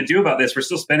 what are we going to do about this? We're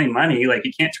still spending money. Like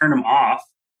you can't turn them off.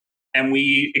 And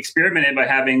we experimented by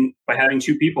having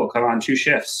 2 people come on 2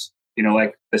 shifts,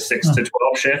 like the 6 to 12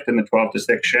 shift and the 12 to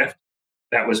 6 shift.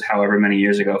 That was however many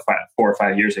years ago, 4 or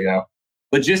 5 years ago.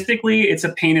 Logistically, it's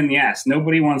a pain in the ass.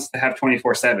 Nobody wants to have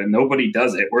 24/7. Nobody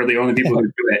does it. We're the only people who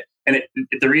do it. And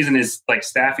the reason is like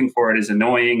staffing for it is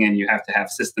annoying and you have to have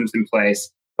systems in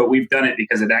place. But we've done it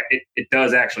because it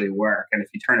does actually work. And if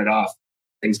you turn it off,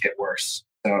 things get worse.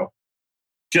 So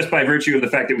just by virtue of the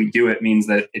fact that we do it means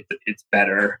that it's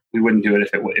better. We wouldn't do it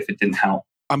if it didn't help.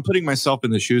 I'm putting myself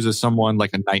in the shoes of someone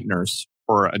like a night nurse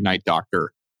or a night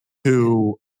doctor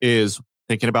who is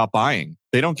thinking about buying.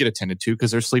 They don't get attended to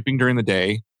because they're sleeping during the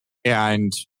day.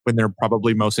 And when they're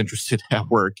probably most interested at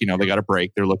work, they got a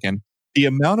break, they're looking. The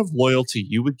amount of loyalty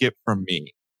you would get from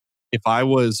me if I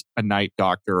was a night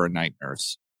doctor or a night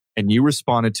nurse and you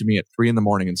responded to me at 3 a.m.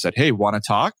 and said, "Hey, want to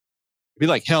talk?" I'd be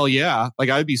like, hell yeah. Like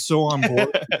I'd be so on board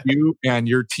with you and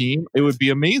your team. It would be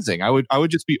amazing. I would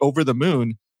just be over the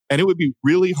moon. And it would be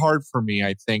really hard for me,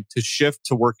 I think, to shift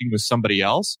to working with somebody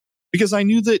else because I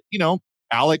knew that,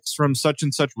 Alex from such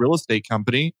and such real estate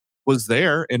company was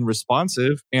there and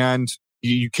responsive, and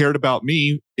you cared about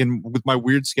me with my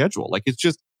weird schedule. Like it's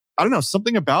just, I don't know,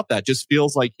 something about that just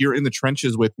feels like you're in the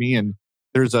trenches with me, and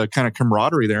there's a kind of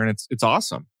camaraderie there, and it's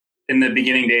awesome. In the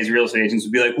beginning days, real estate agents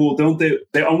would be like, "Well, don't they?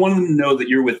 I want them to know that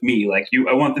you're with me. Like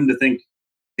I want them to think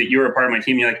that you're a part of my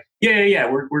team." You're like,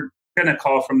 "Yeah. We're gonna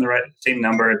call from the same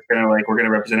number. It's we're gonna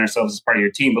represent ourselves as part of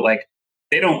your team." But like,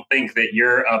 they don't think that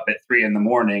you're up at 3 a.m.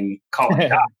 calling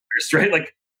doctors, right?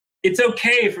 Like, it's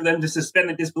okay for them to suspend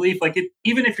the disbelief. Like,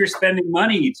 even if you're spending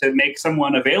money to make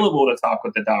someone available to talk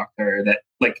with the doctor, that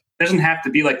like doesn't have to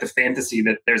be like the fantasy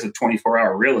that there's a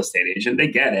 24-hour real estate agent. They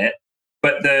get it.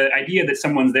 But the idea that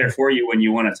someone's there for you when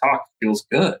you want to talk feels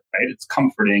good, right? It's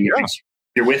comforting. Yeah.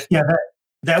 You're with them. Yeah,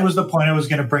 that was the point I was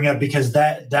going to bring up because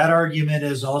that argument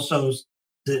is also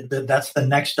that's the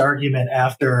next argument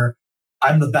after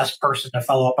I'm the best person to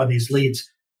follow up on these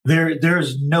leads.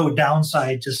 There's no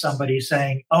downside to somebody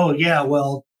saying, "Oh yeah,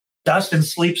 well, Dustin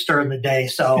sleeps during the day,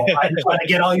 so I just want to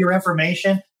get all your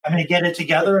information. I'm going to get it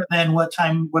together, and then what's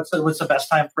the best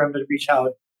time for him to reach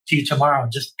out to you tomorrow?"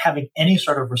 Just having any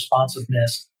sort of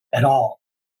responsiveness at all.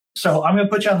 So I'm going to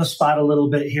put you on the spot a little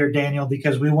bit here, Daniel,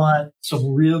 because we want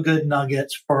some real good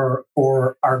nuggets for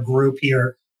our group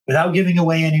here. Without giving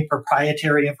away any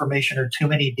proprietary information or too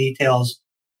many details,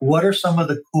 what are some of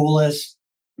the coolest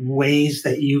ways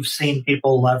that you've seen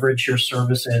people leverage your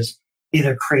services,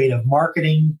 either creative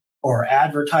marketing or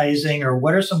advertising, or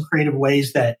what are some creative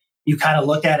ways that you kind of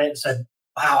look at it and said,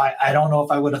 wow, I don't know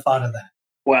if I would have thought of that?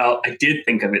 Well, I did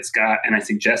think of it, Scott, and I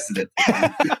suggested it.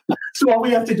 So all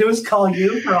we have to do is call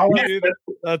you for all Dude,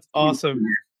 that's awesome.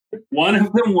 One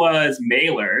of them was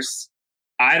mailers.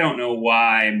 I don't know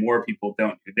why more people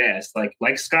don't do this.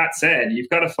 Like Scott said, you've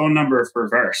got a phone number for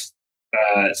Verse.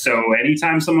 So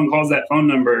anytime someone calls that phone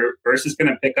number, Verse is going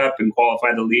to pick up and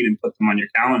qualify the lead and put them on your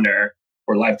calendar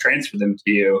or live transfer them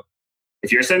to you.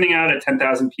 If you're sending out a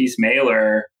 10,000 piece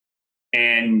mailer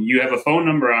and you have a phone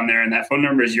number on there and that phone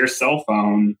number is your cell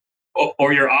phone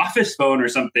or your office phone or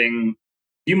something,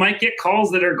 you might get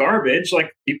calls that are garbage.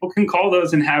 Like people can call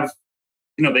those and have,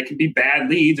 they can be bad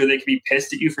leads or they can be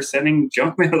pissed at you for sending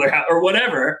junk mail or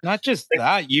whatever. Not just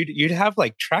that, you'd have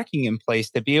like tracking in place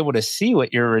to be able to see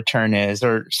what your return is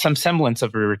or some semblance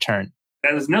of a return.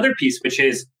 That is another piece, which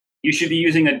is you should be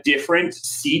using a different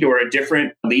seed or a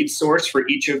different lead source for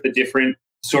each of the different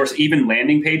source, even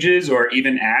landing pages or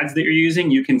even ads that you're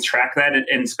using. You can track that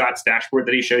in Scott's dashboard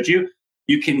that he showed you.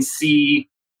 You can see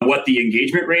what the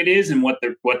engagement rate is and what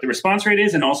the response rate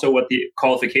is, and also what the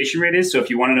qualification rate is. So if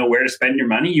you want to know where to spend your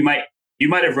money, you might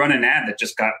have run an ad that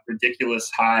just got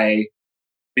ridiculous high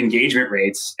engagement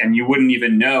rates, and you wouldn't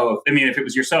even know. If it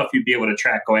was yourself, you'd be able to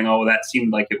track going, oh, that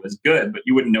seemed like it was good, but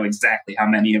you wouldn't know exactly how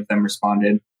many of them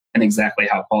responded. and exactly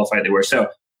how qualified they were. So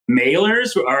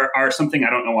mailers are something I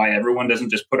don't know why everyone doesn't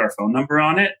just put our phone number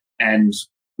on it and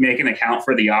make an account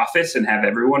for the office and have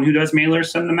everyone who does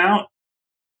mailers send them out.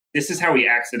 This is how we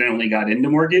accidentally got into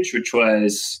mortgage, which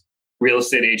was real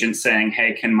estate agents saying,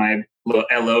 hey, can my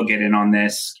LO get in on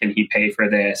this? Can he pay for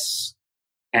this?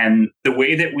 And the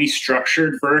way that we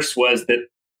structured Verse was that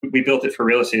we built it for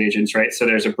real estate agents, right? So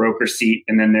there's a broker seat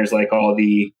and then there's like all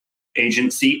the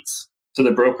agent seats. So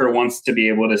the broker wants to be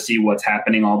able to see what's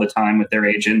happening all the time with their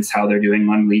agents, how they're doing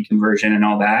on lead conversion and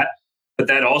all that. But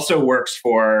that also works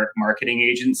for marketing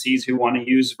agencies who want to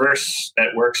use Verse.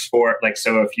 That works for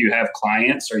so if you have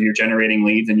clients or you're generating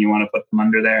leads and you want to put them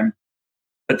under there.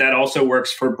 But that also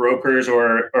works for brokers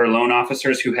or loan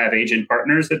officers who have agent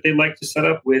partners that they'd like to set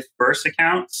up with Verse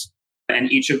accounts.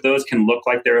 And each of those can look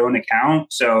like their own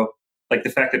account. So like the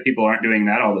fact that people aren't doing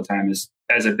that all the time is,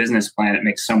 as a business plan, it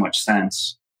makes so much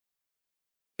sense.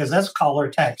 Because that's call or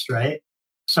text, right?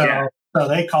 So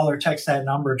they call or text that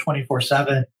number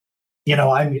 24/7.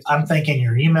 I'm thinking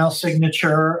your email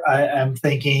signature. I'm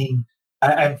thinking.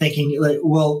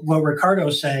 Well, what Ricardo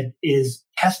said is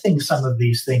testing some of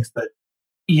these things. But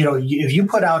if you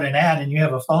put out an ad and you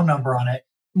have a phone number on it,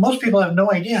 most people have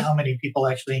no idea how many people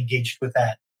actually engaged with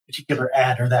that particular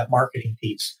ad or that marketing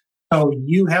piece. So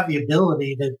you have the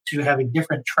ability to have a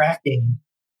different tracking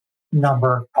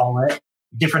number, call it,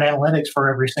 different analytics for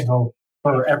every single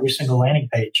landing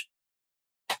page.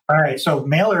 All right, so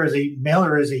mailer is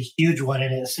a huge one,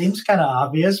 and it seems kind of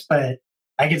obvious, but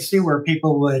I can see where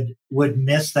people would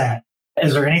miss that.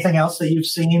 Is there anything else that you've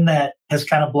seen that has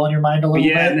kind of blown your mind a little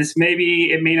bit? Yeah, and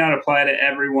it may not apply to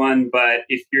everyone, but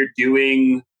if you're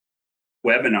doing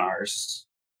webinars,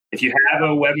 if you have a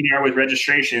webinar with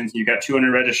registrations, you've got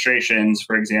 200 registrations,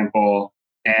 for example,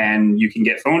 and you can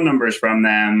get phone numbers from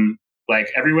them.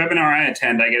 Like every webinar I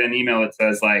attend, I get an email that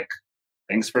says like,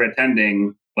 "Thanks for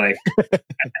attending." Like,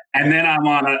 and then I'm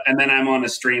on a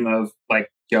stream of like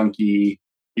junky,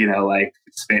 like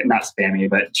not spammy,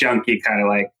 but junky kind of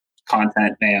like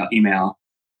content email.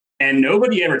 And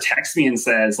nobody ever texts me and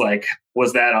says like,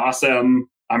 "Was that awesome?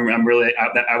 I'm really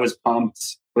I was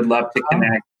pumped. Would love to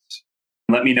connect.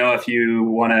 Let me know if you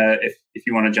want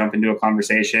to jump into a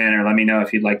conversation, or let me know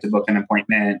if you'd like to book an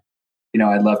appointment.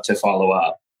 I'd love to follow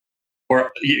up." Or,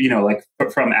 like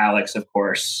from Alex, of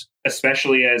course,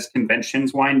 especially as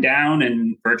conventions wind down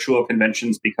and virtual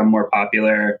conventions become more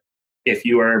popular. If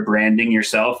you are branding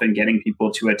yourself and getting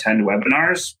people to attend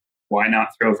webinars, why not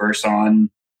throw Verse on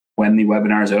when the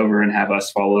webinar is over and have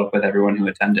us follow up with everyone who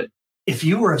attended? If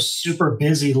you were a super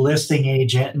busy listing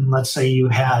agent and let's say you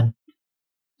had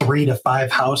 3 to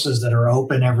 5 houses that are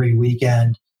open every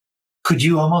weekend, could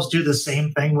you almost do the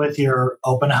same thing with your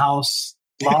open house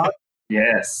log?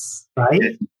 Yes.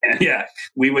 Right? Yeah.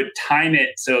 We would time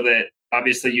it so that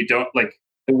obviously you don't like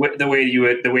the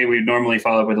way we normally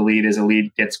follow up with a lead is a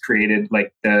lead gets created,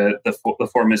 like the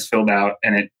form is filled out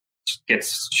and it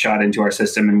gets shot into our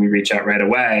system and we reach out right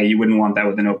away. You wouldn't want that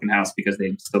with an open house because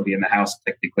they'd still be in the house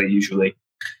technically usually.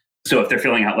 So if they're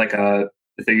filling out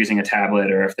if they're using a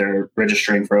tablet or if they're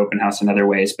registering for open house in other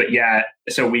ways. But yeah,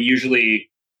 so we usually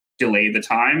delay the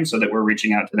time so that we're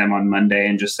reaching out to them on Monday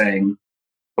and just saying,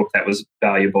 hope that was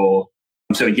valuable.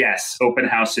 So yes, open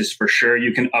houses for sure.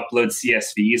 You can upload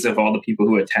CSVs of all the people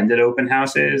who attended open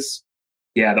houses.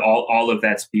 Yeah, all of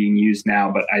that's being used now,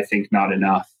 but I think not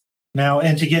enough. Now,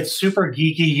 and to get super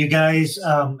geeky, you guys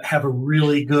have a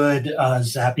really good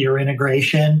Zapier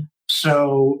integration.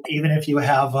 So even if you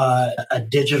have a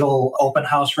digital open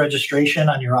house registration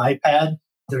on your iPad,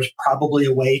 there's probably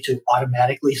a way to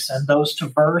automatically send those to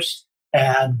Verse.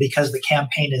 And because the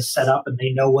campaign is set up and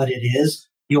they know what it is,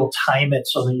 you'll time it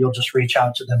so that you'll just reach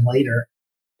out to them later.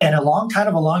 And along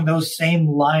those same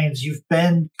lines, you've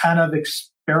been kind of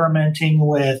experimenting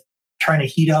with trying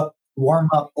to warm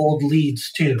up old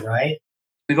leads too, right?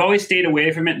 We've always stayed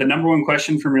away from it. The number one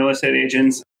question from real estate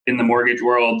agents in the mortgage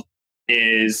world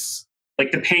is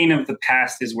like the pain of the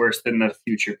past is worse than the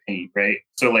future pain, right?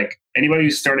 So like anybody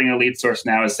who's starting a lead source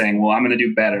now is saying, well, I'm going to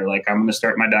do better. Like I'm going to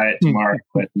start my diet tomorrow.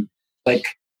 But like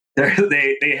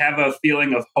they have a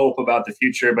feeling of hope about the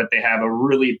future, but they have a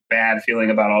really bad feeling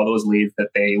about all those leads that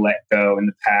they let go in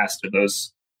the past or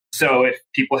those. So if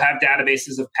people have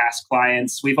databases of past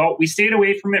clients, we stayed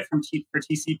away from it for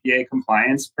TCPA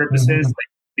compliance purposes. Mm-hmm. Like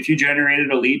if you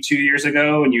generated a lead 2 years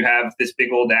ago and you have this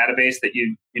big old database that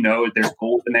you know there's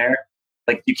gold in there,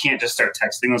 like you can't just start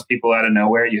texting those people out of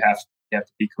nowhere. You have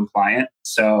to be compliant.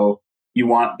 So you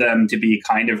want them to be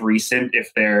kind of recent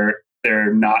if they're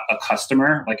not a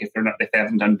customer. Like if they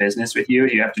haven't done business with you,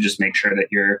 you have to just make sure that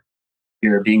you're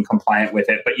you're being compliant with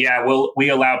it. But yeah, we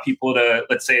allow people to,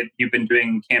 let's say you've been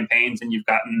doing campaigns and you've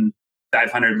gotten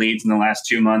 500 leads in the last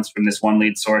 2 months from this one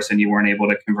lead source and you weren't able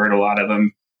to convert a lot of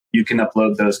them. You can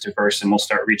upload those to Verse and we'll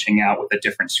start reaching out with a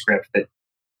different script that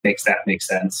makes that make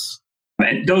sense.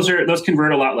 And those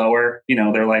convert a lot lower.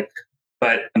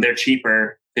 But they're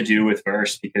cheaper to do with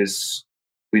Verse because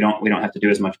we don't have to do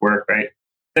as much work, right?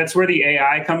 That's where the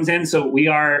AI comes in. So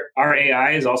our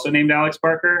AI is also named Alex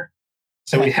Parker.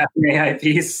 So we have an AI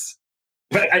piece.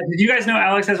 But did you guys know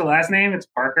Alex has a last name? It's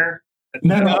Parker.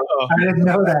 No, I didn't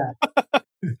know that.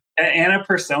 Anna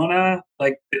Persona,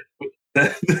 like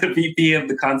the VP of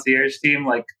the concierge team,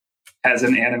 like has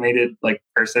an animated like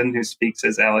person who speaks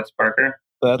as Alex Parker.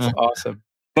 That's awesome.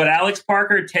 But Alex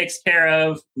Parker takes care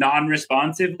of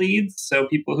non-responsive leads. So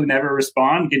people who never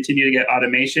respond continue to get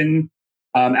automation.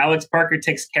 Alex Parker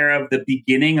takes care of the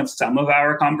beginning of some of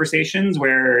our conversations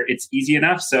where it's easy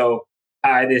enough. So,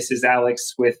 hi, this is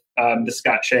Alex with the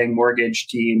Scott Chang mortgage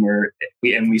team,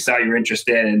 and we saw you're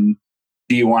interested. And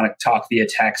do you want to talk via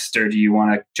text or do you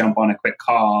want to jump on a quick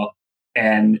call?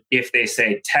 And if they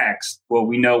say text, well,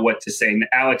 we know what to say.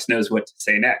 Alex knows what to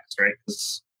say next, right?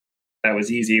 Because that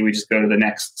was easy. We just go to the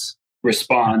next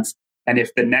response. And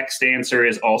if the next answer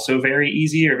is also very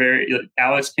easy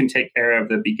Alex can take care of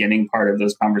the beginning part of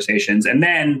those conversations. And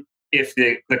then if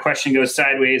the question goes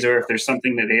sideways or if there's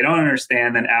something that they don't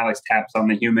understand, then Alex taps on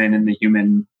the human and the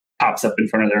human pops up in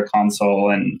front of their console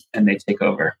and they take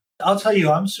over. I'll tell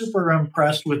you, I'm super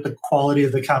impressed with the quality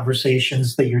of the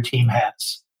conversations that your team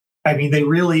has. I mean, they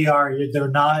really are. They're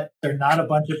not a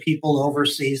bunch of people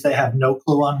overseas that have no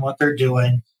clue on what they're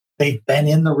doing. They've been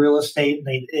in the real estate,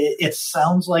 and it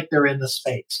sounds like they're in the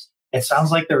space. It sounds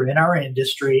like they're in our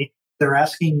industry. They're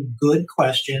asking good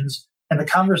questions, and the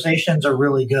conversations are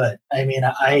really good. I mean,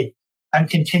 I'm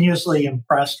continuously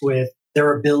impressed with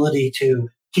their ability to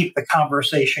keep the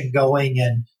conversation going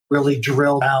and really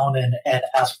drill down and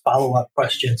ask follow-up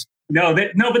questions. No,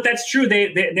 but that's true.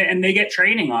 They get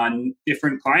training on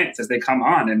different clients as they come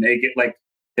on, and they get like,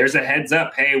 there's a heads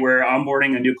up. Hey, we're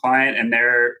onboarding a new client, and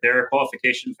their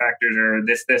qualification factors are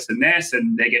this, and this,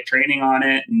 and they get training on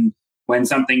it. And when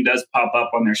something does pop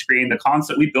up on their screen,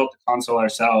 we built the console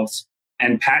ourselves,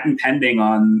 and patent pending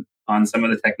on some of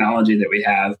the technology that we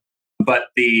have. But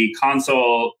the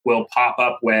console will pop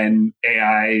up when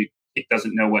AI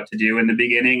doesn't know what to do in the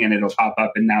beginning, and it'll pop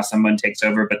up, and now someone takes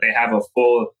over. But they have a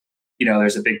full,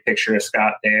 there's a big picture of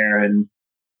Scott there, and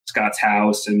Scott's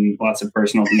house and lots of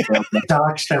personal details.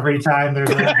 Doxed every time they're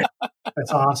there.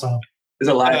 That's awesome. There's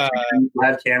a live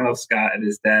cam of Scott at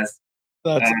his desk.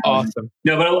 That's awesome.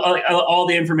 No, but all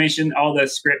the information, all the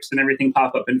scripts and everything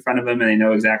pop up in front of them, and they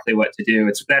know exactly what to do.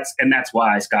 That's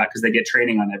why, Scott, because they get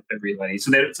training on everybody.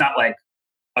 So it's not like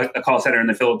a call center in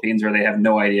the Philippines where they have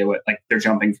no idea what, like they're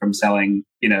jumping from selling,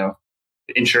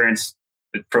 insurance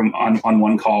from on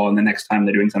one call, and the next time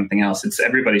they're doing something else. It's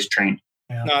everybody's trained.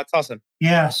 Yeah. No, it's awesome.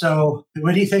 Yeah. So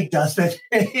what do you think, Dustin?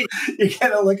 You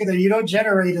kind of look at it. You don't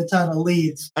generate a ton of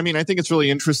leads. I mean, I think it's really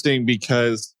interesting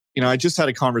because, I just had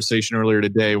a conversation earlier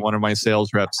today. One of my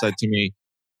sales reps said to me,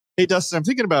 hey, Dustin, I'm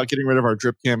thinking about getting rid of our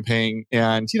drip campaign.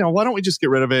 And, why don't we just get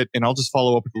rid of it and I'll just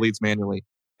follow up with the leads manually.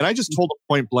 And I just told him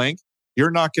point blank,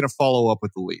 you're not going to follow up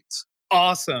with the leads.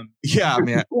 Awesome. Yeah,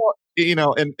 man. Well,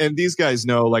 and these guys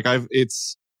know, like I've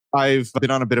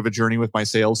been on a bit of a journey with my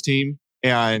sales team.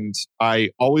 And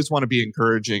I always want to be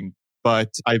encouraging, but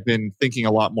I've been thinking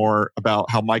a lot more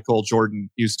about how Michael Jordan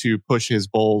used to push his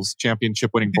Bulls championship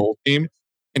winning Bulls team.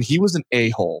 And he was an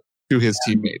a-hole to his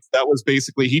teammates. That was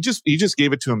basically, he just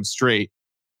gave it to him straight.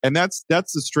 And that's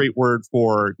the straight word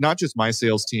for not just my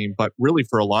sales team, but really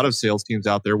for a lot of sales teams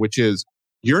out there, which is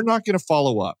you're not going to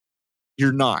follow up.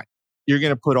 You're not. You're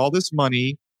going to put all this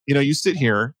money, you sit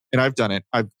here, and I've done it.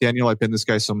 Daniel, I've been this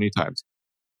guy so many times.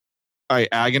 I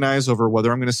agonize over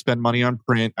whether I'm going to spend money on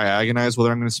print. I agonize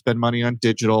whether I'm going to spend money on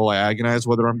digital. I agonize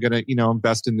whether I'm going to,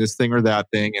 invest in this thing or that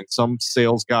thing. And some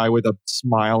sales guy with a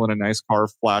smile and a nice car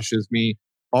flashes me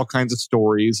all kinds of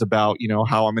stories about,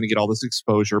 how I'm going to get all this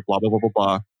exposure, blah, blah, blah, blah,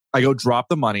 blah. I go drop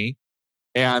the money,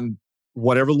 and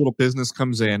whatever little business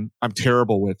comes in, I'm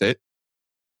terrible with it.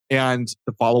 And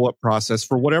the follow-up process,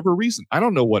 for whatever reason, I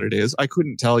don't know what it is. I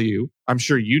couldn't tell you. I'm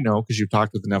sure you know because you've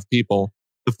talked with enough people.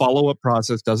 The follow-up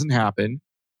process doesn't happen.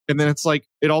 And then it's like,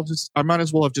 I might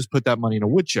as well have just put that money in a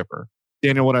wood chipper.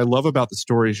 Daniel, what I love about the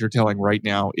stories you're telling right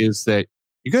now is that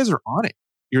you guys are on it.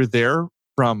 You're there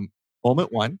from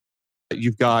moment one.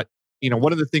 You've got,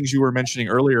 one of the things you were mentioning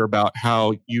earlier about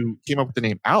how you came up with the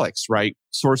name Alex, right?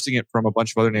 Sourcing it from a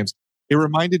bunch of other names. It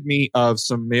reminded me of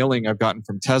some mailing I've gotten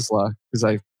from Tesla because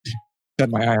I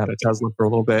had my eye on a Tesla for a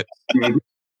little bit.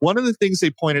 One of the things they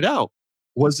pointed out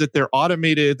was that their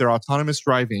autonomous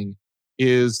driving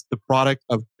is the product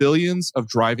of billions of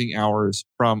driving hours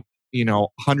from,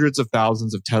 hundreds of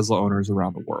thousands of Tesla owners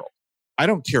around the world. I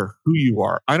don't care who you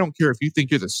are. I don't care if you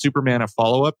think you're the Superman of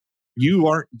follow-up. You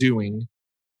aren't doing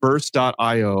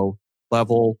Verse.io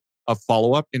level of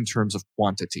follow-up in terms of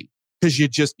quantity because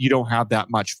you don't have that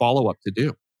much follow-up to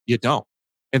do. You don't.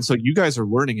 And so you guys are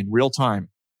learning in real time,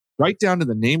 right down to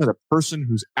the name of the person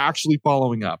who's actually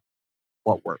following up,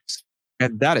 what works.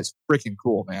 And that is freaking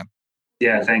cool, man.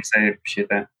 Yeah, thanks. I appreciate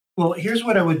that. Well, here's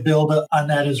what I would build on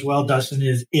that as well, Dustin,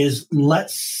 is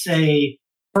let's say,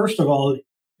 first of all,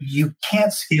 you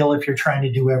can't scale if you're trying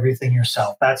to do everything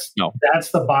yourself. That's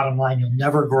the bottom line. You'll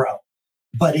never grow.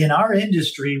 But in our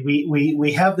industry,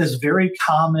 we have this very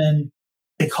common,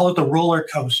 they call it the roller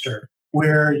coaster,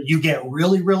 where you get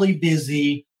really, really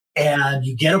busy and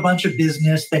you get a bunch of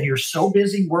business. Then you're so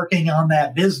busy working on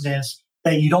that business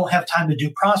that you don't have time to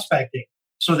do prospecting.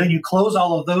 So then you close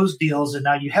all of those deals, and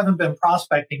now you haven't been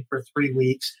prospecting for 3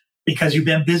 weeks because you've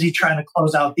been busy trying to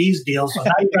close out these deals. So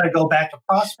now you got to go back to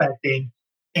prospecting.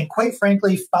 And quite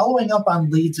frankly, following up on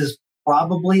leads is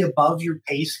probably above your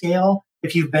pay scale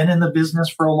if you've been in the business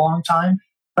for a long time.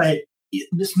 But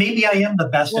maybe I am the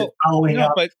best at following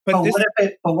up. But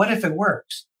what if it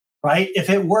works, right?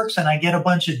 If it works and I get a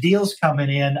bunch of deals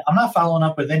coming in, I'm not following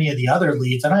up with any of the other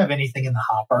leads. I don't have anything in the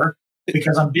hopper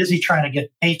because I'm busy trying to get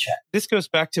the paycheck. This goes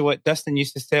back to what Dustin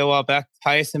used to say a while back,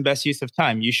 highest and best use of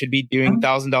time. You should be doing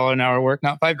 $1,000 an hour work,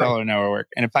 not $5 an hour work.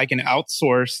 And if I can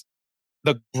outsource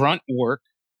the grunt work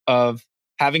of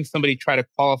having somebody try to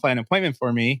qualify an appointment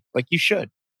for me, like you should.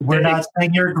 We're not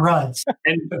saying you're grunts.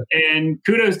 And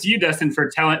kudos to you, Dustin, for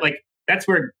telling, that's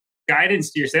where guidance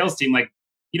to your sales team,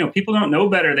 people don't know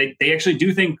better. They actually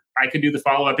do think I could do the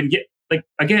follow-up and get,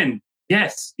 again,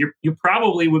 yes, you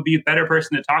probably would be a better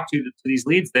person to talk to these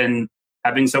leads than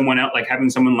having someone else,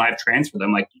 having someone live transfer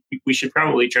them. We should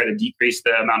probably try to decrease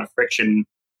the amount of friction,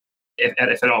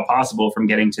 if at all possible, from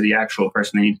getting to the actual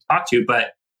person they need to talk to.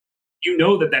 But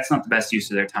that's not the best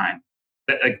use of their time.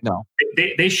 No.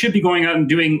 They should be going out and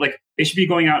doing, they should be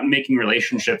going out and making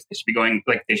relationships. They should be going,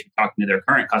 they should be talking to their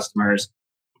current customers,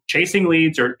 chasing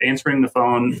leads or answering the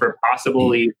phone for possible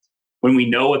leads when we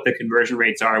know what the conversion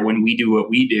rates are, when we do what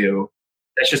we do.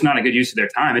 That's just not a good use of their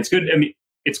time. It's good. I mean,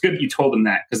 it's good that you told them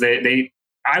that, because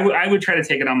I would try to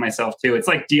take it on myself too. It's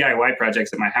like DIY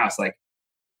projects at my house.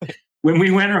 When we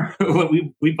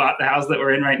we bought the house that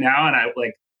we're in right now, and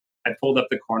I pulled up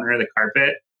the corner of the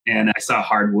carpet and I saw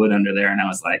hardwood under there, and I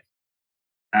was like,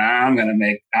 I'm gonna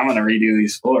redo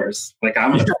these floors. I'm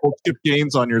gonna chip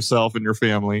gains on yourself and your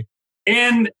family.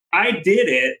 And I did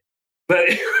it, but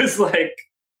it was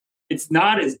it's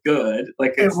not as good.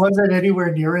 It wasn't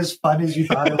anywhere near as fun as you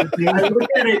thought it would be. I look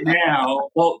at it now.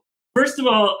 Well, first of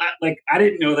all, I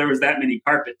didn't know there was that many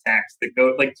carpet tacks that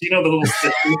go. The little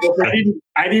stickers.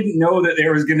 I didn't know that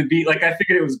there was going to be. I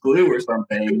figured it was glue or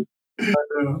something.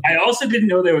 I also didn't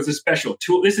know there was a special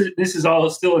tool. This is all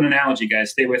still an analogy,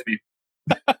 guys. Stay with me.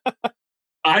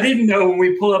 I didn't know when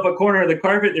we pull up a corner of the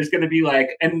carpet, there's going to be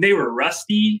and they were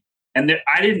rusty. And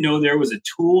I didn't know there was a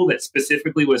tool that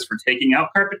specifically was for taking out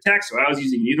carpet tacks. So I was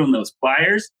using needle nose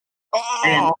pliers.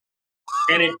 Oh.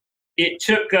 And it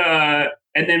took, and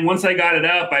then once I got it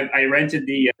up, I rented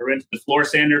the floor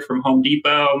sander from Home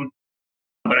Depot,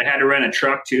 but I had to rent a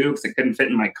truck too because it couldn't fit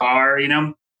in my car,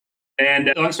 And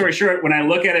long story short, when I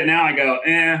look at it now, I go,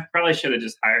 probably should have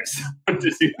just hired someone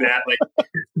to do that.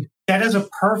 That is a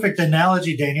perfect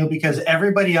analogy, Daniel, because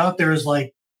everybody out there is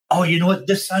oh, you know what?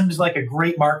 This sounds like a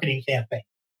great marketing campaign.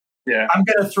 Yeah. I'm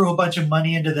going to throw a bunch of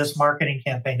money into this marketing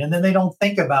campaign. And then they don't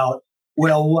think about,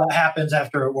 what happens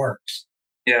after it works.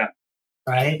 Yeah.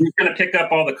 Right? You're going to pick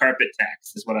up all the carpet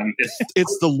tax is what I'm...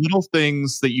 It's the little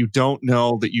things that you don't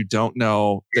know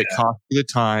that cost you the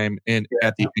time and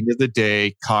at the end of the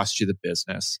day cost you the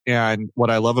business. And what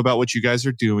I love about what you guys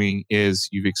are doing is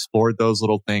you've explored those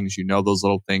little things, those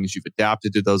little things, you've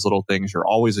adapted to those little things, you're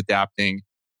always adapting.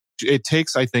 It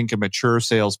takes, I think, a mature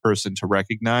salesperson to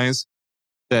recognize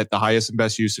that the highest and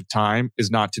best use of time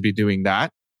is not to be doing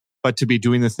that, but to be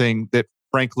doing the thing that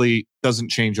frankly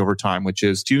doesn't change over time, which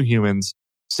is two humans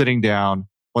sitting down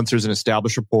once there's an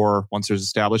established rapport, once there's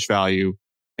established value,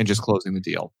 and just closing the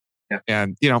deal. Yeah.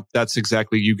 And that's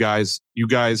exactly you guys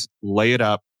lay it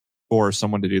up for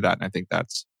someone to do that. And I think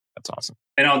that's awesome.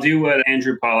 And I'll do what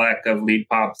Andrew Pollack of Lead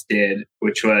Pops did,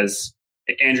 which was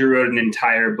Andrew wrote an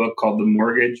entire book called The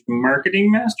Mortgage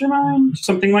Marketing Mastermind,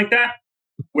 something like that,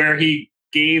 where he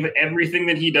gave everything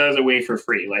that he does away for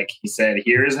free. He said,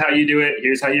 here's how you do it.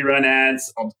 Here's how you run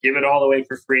ads. I'll give it all away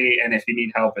for free. And if you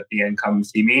need help at the end, come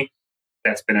see me.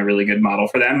 That's been a really good model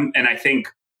for them. And I think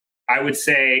I would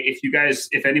say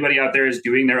if anybody out there is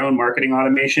doing their own marketing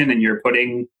automation and you're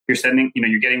sending,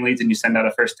 you're getting leads and you send out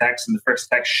a first text, and the first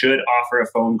text should offer a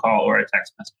phone call or a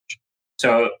text message.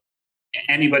 So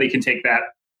anybody can take that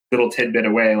little tidbit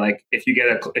away. Like if you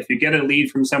get a lead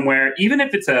from somewhere, even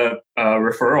if it's a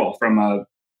referral from a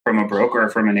broker or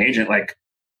from an agent, like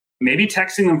maybe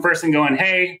texting them first and going,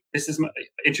 "Hey,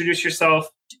 introduce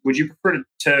yourself. Would you prefer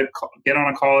to get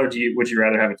on a call, or would you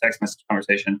rather have a text message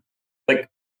conversation?" Like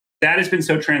that has been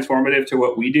so transformative to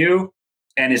what we do,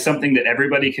 and is something that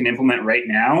everybody can implement right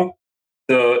now.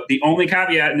 The only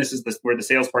caveat, and this is where the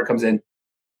sales part comes in,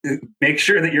 make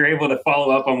sure that you're able to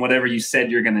follow up on whatever you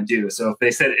said you're going to do. So if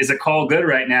they said, "Is a call good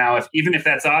right now?" Even if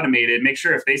that's automated, make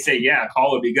sure if they say, "Yeah, a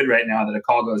call would be good right now," that a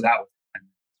call goes out.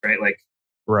 Right? Like,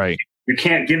 right. You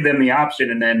can't give them the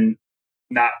option and then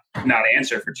not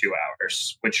answer for 2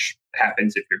 hours, which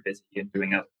happens if you're busy and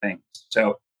doing other things.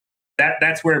 So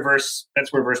that's where Verse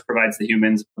provides the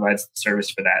humans, provides the service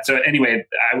for that. So anyway,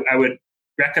 I would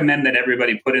recommend that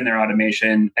everybody put in their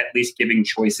automation, at least giving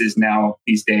choices now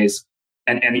these days,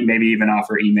 and maybe even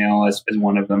offer email as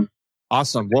one of them.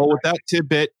 Awesome. Well, with that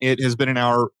tidbit, it has been an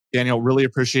hour. Daniel, really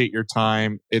appreciate your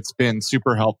time. It's been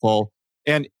super helpful.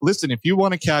 And listen, if you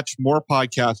want to catch more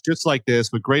podcasts just like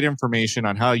this with great information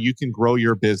on how you can grow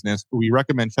your business, we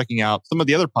recommend checking out some of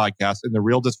the other podcasts in the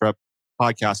Real Disrupt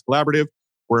Podcast Collaborative.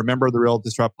 We're a member of the Real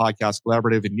Disrupt Podcast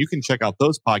Collaborative, and you can check out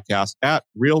those podcasts at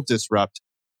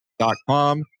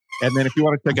realdisrupt.com. And then if you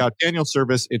want to check out Daniel's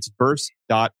service, it's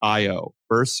verse.io.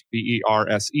 Verse,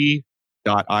 VERSE.io.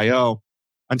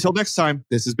 Until next time,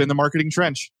 this has been the Marketing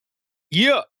Trench.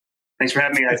 Yeah. Thanks for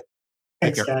having me, guys.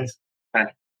 Thanks, guys.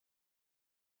 Bye.